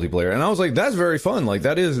 infected multiplayer, and I was like, that's very fun. Like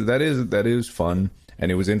that is fun.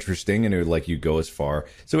 And it was interesting, and it would like you go as far.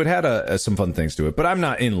 So it had some fun things to it. But I'm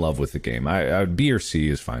not in love with the game. B or C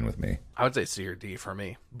is fine with me. I would say C or D for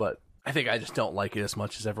me, but I think I just don't like it as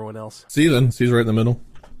much as everyone else. C then. C's right in the middle.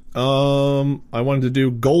 I wanted to do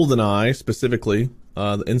GoldenEye specifically,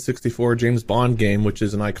 the N64 James Bond game, which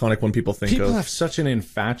is an iconic one people think of. People have such an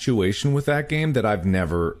infatuation with that game that I've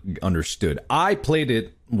never understood. I played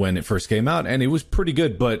it when it first came out, and it was pretty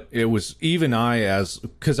good, but it was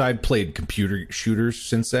because I'd played computer shooters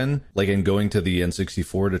since then, like, and going to the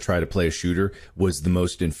N64 to try to play a shooter was the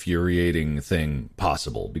most infuriating thing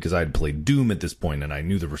possible, because I'd played Doom at this point, and I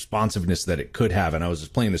knew the responsiveness that it could have, and I was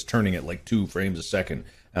just playing this turning at like 2 frames a second.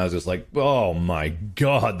 I was just like, oh my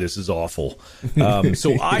God, this is awful.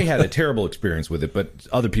 So I had a terrible experience with it, but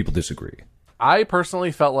other people disagree. I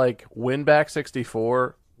personally felt like Winback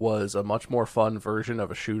 64 was a much more fun version of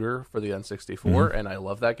a shooter for the N64, and I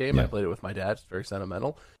love that game. Yeah. I played it with my dad. It's very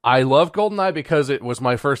sentimental. I love GoldenEye because it was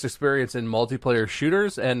my first experience in multiplayer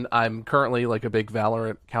shooters, and I'm currently like a big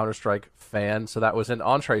Valorant, Counter-Strike fan, so that was an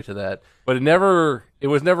entree to that. But it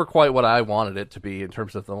was never quite what I wanted it to be in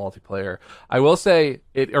terms of the multiplayer. I will say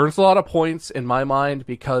it earns a lot of points in my mind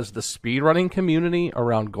because the speedrunning community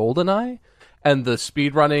around GoldenEye and the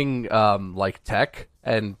speedrunning like tech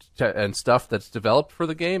and stuff that's developed for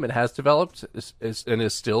the game and has developed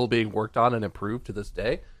is still being worked on and improved to this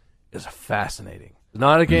day is fascinating. It's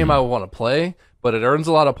not a game I would want to play, but it earns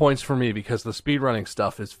a lot of points for me because the speedrunning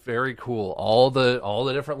stuff is very cool. All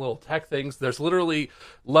the different little tech things. There's literally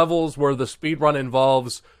levels where the speedrun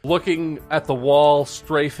involves looking at the wall,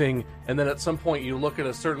 strafing, and then at some point you look at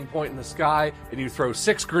a certain point in the sky and you throw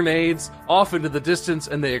 6 grenades off into the distance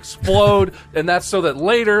and they explode, and that's so that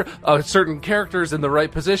later a certain character's in the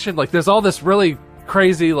right position. Like, there's all this really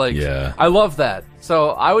crazy, like, yeah. I love that.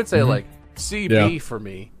 So I would say like CB for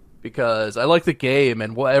me, because I like the game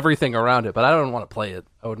and everything around it, but I don't want to play it.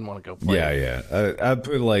 I wouldn't want to go play it. Yeah. I'd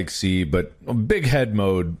put like C, but big head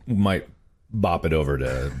mode might bop it over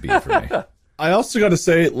to B for me. I also got to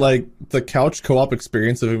say, like, the couch co-op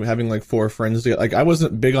experience of having like 4 friends together. Like, I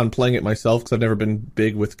wasn't big on playing it myself because I've never been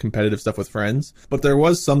big with competitive stuff with friends, but there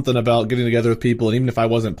was something about getting together with people, and even if I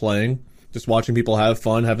wasn't playing, just watching people have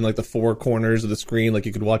fun, having like the 4 corners of the screen, like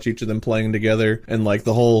you could watch each of them playing together, and like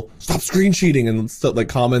the whole stop screen cheating and stuff, like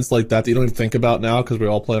comments like that you don't even think about now because we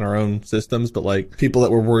all play on our own systems, but like people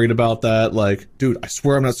that were worried about that, like, dude, I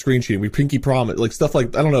swear I'm not screen cheating. We pinky promise, like stuff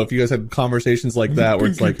like, I don't know if you guys had conversations like that where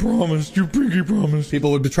it's like, you pinky promised.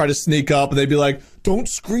 People would try to sneak up and they'd be like, don't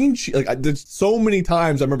screen cheat. Like, there's so many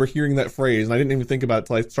times I remember hearing that phrase, and I didn't even think about it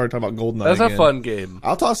until I started talking about GoldenEye. That's again. A fun game.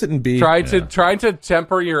 I'll toss it in B. Trying to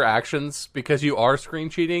temper your actions because you are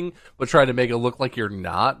screen cheating, but try to make it look like you're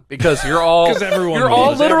not, because you're all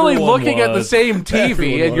literally looking at the same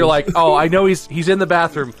TV, and you're like, oh, I know he's in the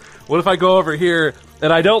bathroom. What if I go over here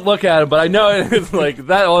and I don't look at him, but I know it's like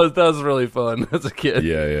that was really fun as a kid.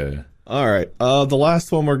 Yeah. All right. The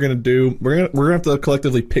last one we're gonna do, we're gonna have to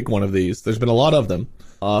collectively pick one of these. There's been a lot of them.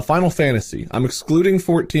 Final Fantasy. I'm excluding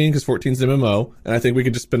 14 because 14's an MMO, and I think we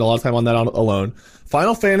could just spend a lot of time on that alone.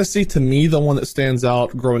 Final Fantasy, to me, the one that stands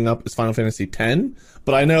out growing up is Final Fantasy X,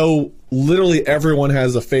 but I know literally everyone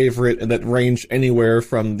has a favorite that range anywhere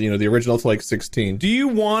from, the original to like 16. Do you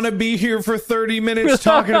want to be here for 30 minutes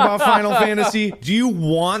talking about Final Fantasy? Do you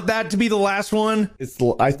want that to be the last one?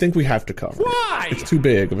 I think we have to cover Why? It's too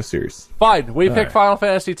big of a series. Fine, we pick Final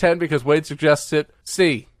Fantasy X because Wade suggests it.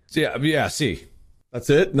 C. Yeah, C. That's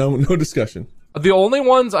it? No discussion. The only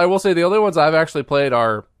ones I've actually played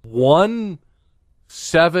are 1,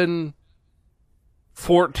 7,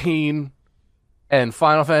 14, and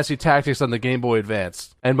Final Fantasy Tactics on the Game Boy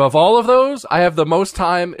Advance. And of all of those, I have the most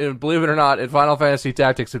time, believe it or not, in Final Fantasy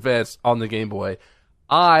Tactics Advance on the Game Boy.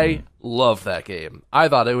 I love that game. I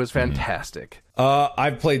thought it was fantastic.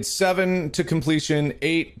 I've played 7 to completion,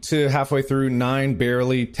 8 to halfway through, 9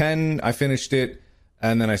 barely, 10 I finished it,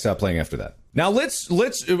 and then I stopped playing after that. Now let's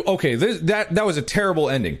okay, that was a terrible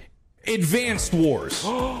ending. Advanced Wars.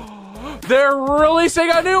 They're releasing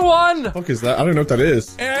a new one. What is that? I don't know what that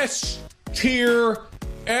is. S tier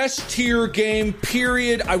game,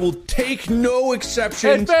 period. I will take no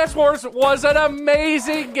exceptions. Advance Wars was an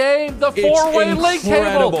amazing game. The four-way link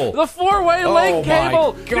cable. The four-way link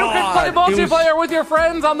cable. You can play multiplayer with your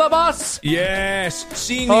friends on the bus. Yes.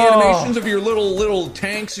 Seeing the animations of your little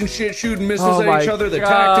tanks and shit shooting missiles at each other, the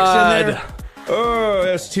tactics in there. Oh,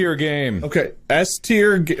 S-tier game. Okay,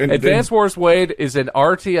 S-tier... Advance Wars, Wade, is an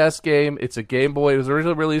RTS game. It's a Game Boy. It was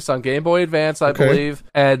originally released on Game Boy Advance, I believe.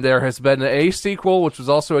 And there has been a sequel, which was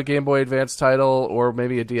also a Game Boy Advance title, or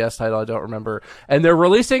maybe a DS title, I don't remember. And they're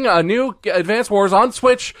releasing a new Advance Wars on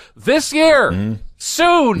Switch this year.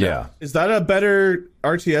 Soon. Yeah. Is that a better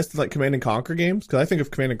RTS than like Command & Conquer games? Because I think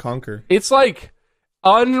of Command & Conquer. It's like...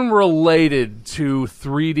 unrelated to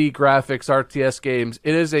 3D graphics RTS games.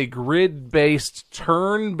 It is a grid-based,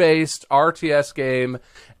 turn-based RTS game,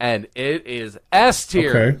 and it is S tier.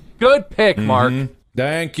 Okay. Good pick, Mark.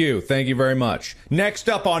 Thank you very much. Next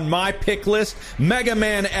up on my pick list, Mega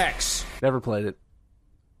Man X. Never played it.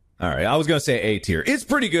 All right, I was gonna say A tier. It's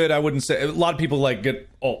pretty good. I wouldn't say a lot of people like get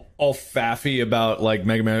all faffy about like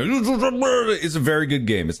Mega Man. It's a very good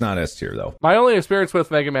game. It's not S tier though. My only experience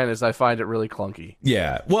with Mega Man is I find it really clunky.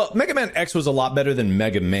 Yeah, well, Mega Man X was a lot better than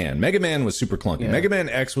Mega Man. Mega Man was super clunky. Mega Man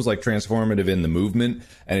X was like transformative in the movement,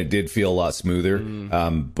 and it did feel a lot smoother.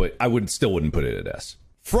 But I still wouldn't put it at S.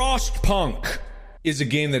 Frostpunk is a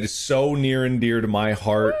game that is so near and dear to my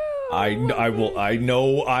heart. I know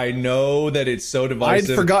that it's so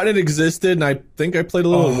divisive. I'd forgotten it existed, and I think I played a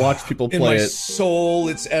little and watched people play it. In my soul,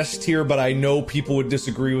 it's S tier, but I know people would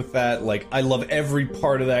disagree with that. Like, I love every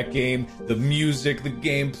part of that game. The music, the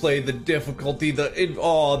gameplay, the difficulty,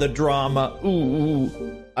 the drama.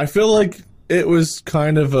 Ooh. I feel like it was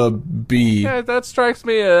kind of a B. Yeah, that strikes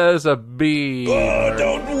me as a B. Oh,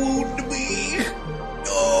 don't wound me.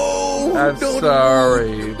 No. I'm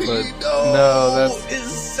sorry, but no,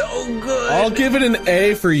 that's... so good. I'll give it an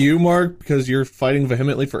A for you, Mark, because you're fighting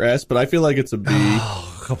vehemently for S, but I feel like it's a B.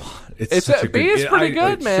 Oh, come on. It's a B is pretty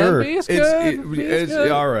good, man. Sure. B is good. It's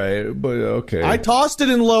all right, but okay. I tossed it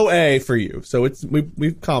in low A for you, so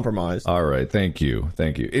we've compromised. All right, thank you.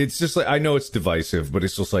 It's just like, I know it's divisive, but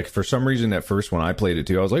it's just like, for some reason at first when I played it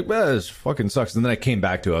too, I was like, well, this fucking sucks. And then I came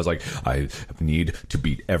back to it, I was like, I need to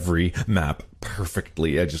beat every map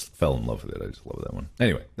perfectly. I just fell in love with it. I just love that one.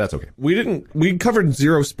 Anyway, that's okay. We covered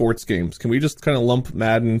 0 sports games. Can we just kind of lump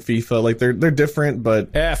Madden, FIFA? Like they're different, but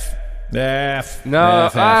F. No,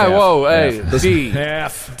 whoa, hey, D.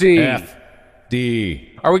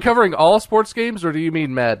 D. Are we covering all sports games, or do you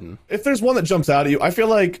mean Madden? If there's one that jumps out at you, I feel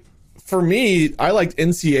like, for me, I liked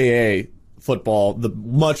NCAA football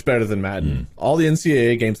much better than Madden. All the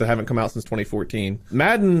NCAA games that haven't come out since 2014.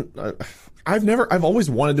 Madden, I've always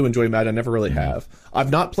wanted to enjoy Madden. I never really have.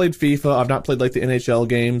 I've not played FIFA. I've not played like the NHL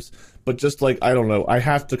games, but just like, I don't know. I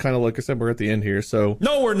have to kind of, like I said, we're at the end here, so.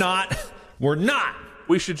 No, we're not. We're not.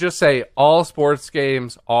 We should just say all sports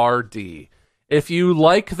games are D. If you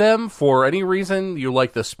like them for any reason, you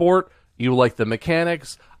like the sport, you like the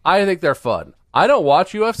mechanics, I think they're fun. I don't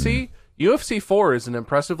watch UFC. UFC 4 is an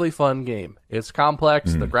impressively fun game. It's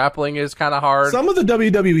complex. The grappling is kind of hard. Some of the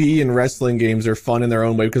WWE and wrestling games are fun in their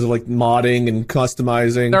own way because of like modding and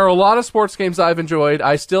customizing. There are a lot of sports games I've enjoyed.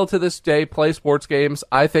 I still to this day play sports games.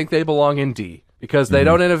 I think they belong in D. Because they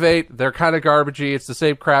don't innovate, they're kind of garbagey, it's the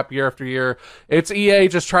same crap year after year. It's EA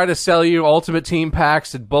just trying to sell you Ultimate Team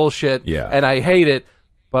packs and bullshit, and I hate it,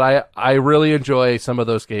 but I really enjoy some of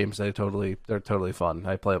those games. They're totally fun.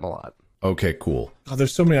 I play them a lot. Okay, cool. Oh,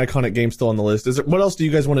 there's so many iconic games still on the list. What else do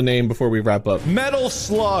you guys want to name before we wrap up? Metal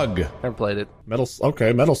Slug. Never played it. Metal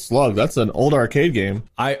Slug. That's an old arcade game.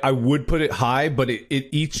 I would put it high, but it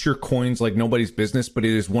eats your coins like nobody's business, but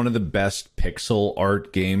it is one of the best pixel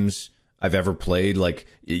art games I've ever played. Like,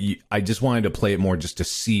 I just wanted to play it more just to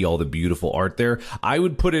see all the beautiful art there. I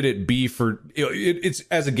would put it at B for, it's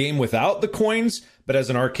as a game without the coins, but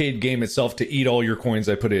as an arcade game itself, to eat all your coins,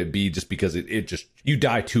 I put it at B just because it just, you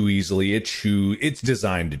die too easily. It's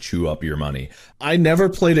designed to chew up your money. I never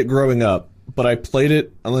played it growing up, but I played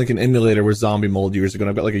it on like an emulator with Zombie Mold years ago,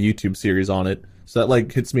 and I've got like a YouTube series on it. So that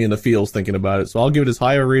like hits me in the feels thinking about it. So I'll give it as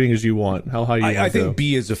high a rating as you want. How high you want to go? I think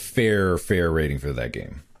B is a fair rating for that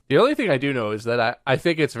game. The only thing I do know is that I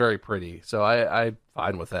think it's very pretty. So I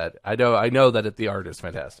fine with that. I know that the art is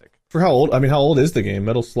fantastic. For how old? I mean, how old is the game?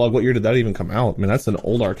 Metal Slug. What year did that even come out? I mean, that's an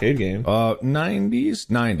old arcade game.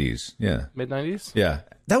 90s. Yeah. Mid-90s? Yeah.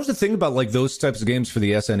 That was the thing about like those types of games for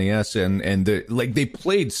the SNES and like they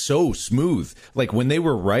played so smooth. Like when they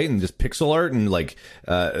were writing this pixel art and like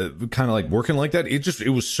kind of like working like that, it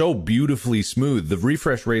was so beautifully smooth. The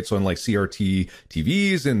refresh rates on like CRT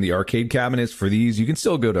TVs and the arcade cabinets for these, you can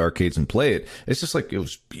still go to arcades and play it. It's just like it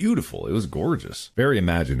was beautiful. It was gorgeous. Very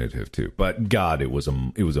imaginative too. But God, it was a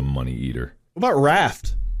money eater. What about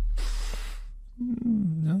Raft?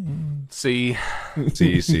 See.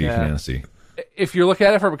 Yeah, see. If you look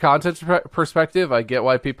at it from a content perspective, I get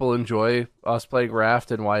why people enjoy us playing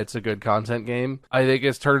Raft and why it's a good content game. I think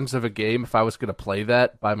in terms of a game, if I was going to play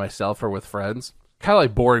that by myself or with friends, kind of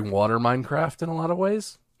like boring water Minecraft in a lot of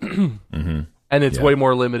ways. Mm-hmm. And it's way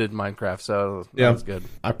more limited in Minecraft, so that's good.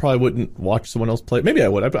 I probably wouldn't watch someone else play it. Maybe I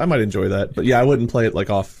would. I might enjoy that. But yeah, I wouldn't play it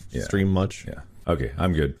like off stream much. Yeah. Okay,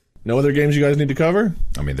 I'm good. No other games you guys need to cover?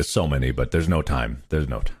 I mean, there's so many, but there's no time.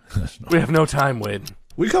 We have no time, Wade.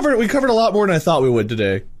 We covered a lot more than I thought we would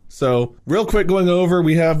today. So, real quick going over,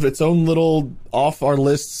 we have its own little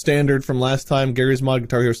off-our-list standard from last time, Gary's Mod,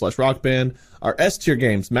 Guitar Hero / Rock Band. Our S-tier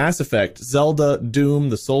games, Mass Effect, Zelda, Doom,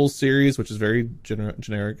 the Souls series, which is very general.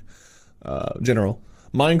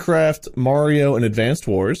 Minecraft, Mario, and Advanced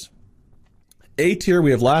Wars. A-tier,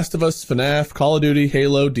 we have Last of Us, FNAF, Call of Duty,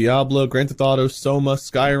 Halo, Diablo, Grand Theft Auto, Soma,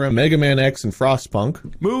 Skyrim, Mega Man X, and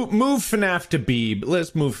Frostpunk. Move FNAF to B.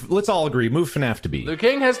 Let's all agree. Move FNAF to B. The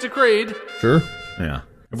king has decreed. Sure. Yeah.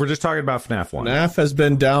 If we're just talking about FNAF 1. FNAF has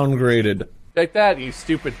been downgraded. Take that, you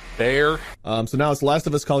stupid bear. So now it's Last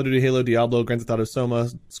of Us, Call of Duty, Halo, Diablo, Grand Theft Auto, Soma,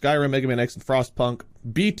 Skyrim, Mega Man X, and Frostpunk.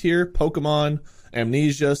 B-tier, Pokemon,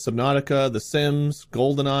 Amnesia, Subnautica, The Sims,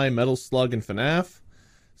 GoldenEye, Metal Slug, and FNAF.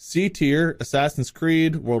 C-tier, Assassin's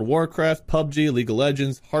Creed, World of Warcraft, PUBG, League of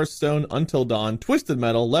Legends, Hearthstone, Until Dawn, Twisted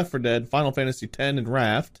Metal, Left 4 Dead, Final Fantasy X, and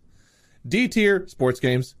Raft. D-tier, sports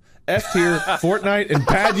games. F-tier, Fortnite, and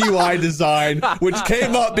bad UI design, which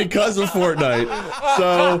came up because of Fortnite.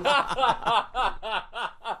 So,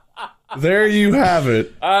 there you have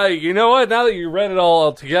it. You know what? Now that you read it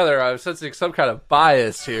all together, I'm sensing some kind of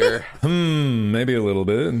bias here. Maybe a little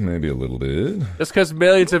bit. Just because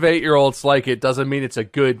millions of 8-year-olds like it doesn't mean it's a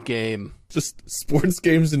good game. Just sports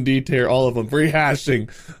games in D-tier, all of them. Rehashing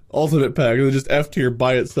Ultimate Pack, and then just F-tier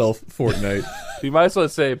by itself, Fortnite. You might as well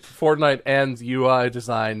say Fortnite and UI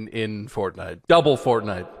design in Fortnite. Double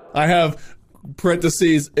Fortnite. I have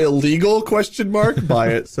parentheses illegal ? By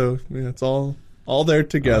it. So yeah, it's all there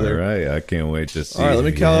together. All right, I can't wait to see. All right, let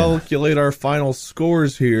me calculate our final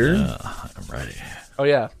scores here. I'm ready. Oh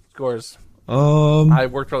yeah, scores. I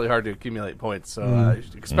worked really hard to accumulate points, so I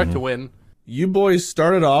expect to win. You boys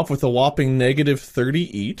started off with a whopping -30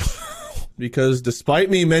 each. Because despite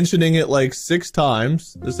me mentioning it like 6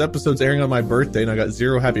 times, this episode's airing on my birthday and I got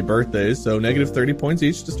 0 happy birthdays, so -30 points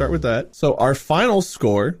each to start with that. So our final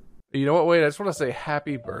score... You know what, Wade? I just want to say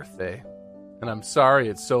happy birthday. And I'm sorry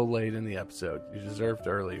it's so late in the episode. You deserved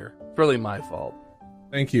earlier. It's really my fault.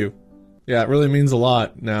 Thank you. Yeah, it really means a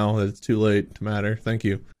lot now that it's too late to matter. Thank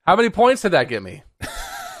you. How many points did that get me?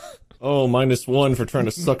 Oh, -1 for trying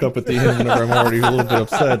to suck up at the end whenever I'm already a little bit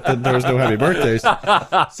upset that there was no happy birthdays.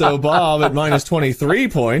 So Bob at -23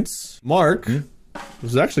 points. Mark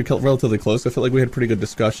was actually relatively close. I felt like we had a pretty good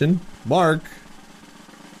discussion. Mark,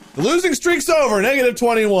 the losing streak's over.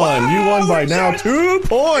 -21. You won by now 2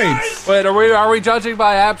 points. Wait, are we judging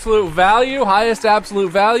by absolute value, highest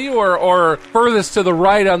absolute value, or furthest to the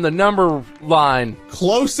right on the number line?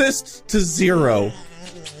 Closest to 0.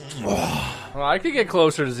 Well, I could get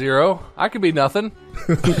closer to 0. I could be nothing.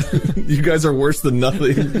 You guys are worse than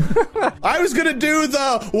nothing. I was gonna do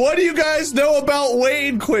the what do you guys know about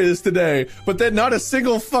Wade quiz today, but then not a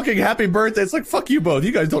single fucking happy birthday. It's like, fuck you both.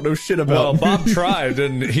 You guys don't know shit about. Well, Bob tried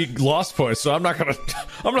and he lost points, so I'm not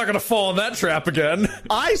gonna fall in that trap again.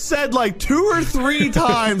 I said like 2 or 3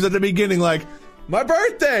 times at the beginning, like, my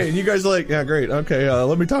birthday, and you guys are like, yeah, great, okay,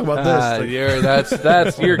 let me talk about this.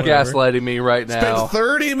 You're gaslighting me right now. Spent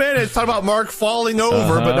 30 minutes talking about Mark falling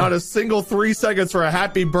over, but not a single 3 seconds for a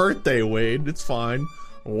happy birthday, Wade. It's fine.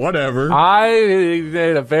 Whatever. I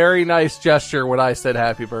did a very nice gesture when I said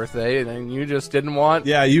happy birthday, and you just didn't want...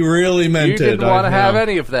 Yeah, you really meant it. You didn't want to have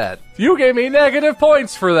any of that. You gave me negative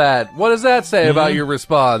points for that. What does that say about your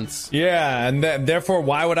response? Yeah, and therefore,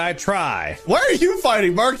 why would I try? Why are you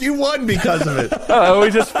fighting, Mark? You won because of it.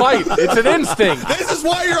 We just fight. It's an instinct. This is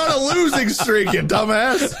why you're on a losing streak, you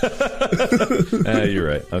dumbass. You're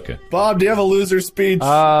right. Okay. Bob, do you have a loser speech?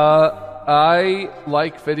 I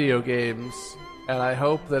like video games. And I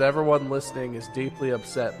hope that everyone listening is deeply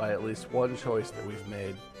upset by at least one choice that we've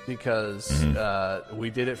made, because we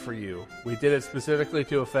did it for you. We did it specifically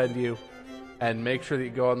to offend you. And make sure that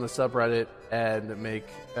you go on the subreddit and make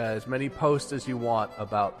as many posts as you want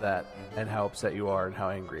about that and how upset you are and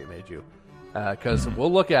how angry it made you. Because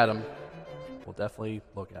we'll look at them. We'll definitely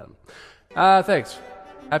look at them. Thanks.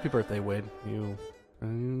 Happy birthday, Wade. You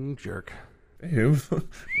jerk.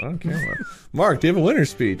 On camera. Mark, do you have a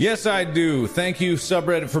winner's speech? Yes, I do. Thank you,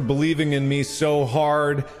 subreddit, for believing in me so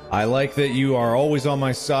hard. I like that you are always on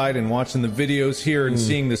my side and watching the videos here and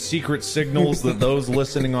seeing the secret signals that those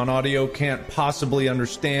listening on audio can't possibly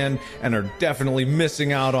understand and are definitely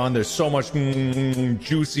missing out on. There's so much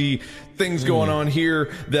juicy things going on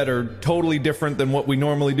here that are totally different than what we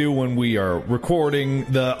normally do when we are recording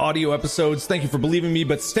the audio episodes. Thank you for believing me,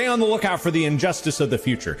 but stay on the lookout for the injustice of the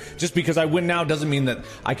future. Just because I win now doesn't mean that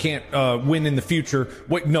I can't win in the future.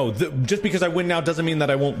 Wait, no, just because I win now doesn't mean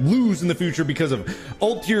that I won't lose in the future because of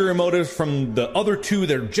ulterior motives from the other two.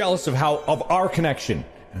 They're jealous of our connection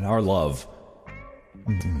and our love.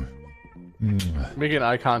 Making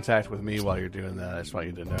eye contact with me while you're doing that. I just want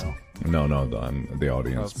you to know. No, I'm the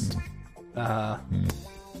audience.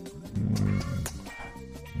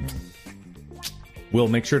 Will,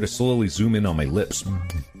 make sure to slowly zoom in on my lips.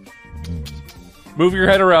 Move your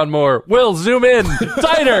head around more. Will, zoom in.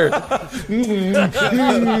 Tighter.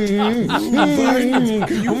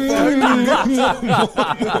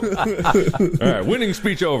 All right, winning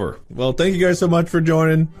speech over. Well, thank you guys so much for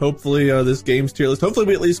joining. Hopefully this game's tier list. Hopefully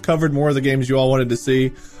we at least covered more of the games you all wanted to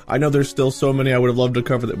see. I know there's still so many I would have loved to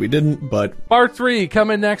cover that we didn't, but... Part 3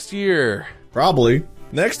 coming next year. Probably.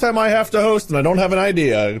 Next time I have to host and I don't have an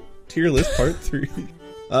idea. Tier list part 3.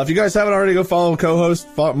 If you guys haven't already, go follow co-host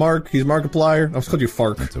Mark. He's Markiplier. I was called you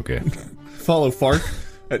Fark. That's okay. Follow Fark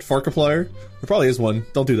at Farkiplier. There probably is one.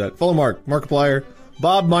 Don't do that. Follow Markiplier.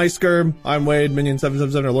 Bob Meisker. I'm Wade,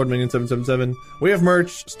 Minion777 or Lord Minion777. We have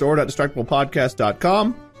merch stored at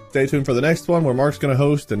distractablepodcast.com. Stay tuned for the next one where Mark's going to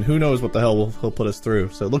host, and who knows what the hell he'll put us through.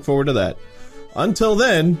 So look forward to that. Until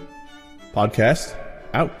then, podcast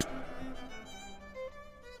out.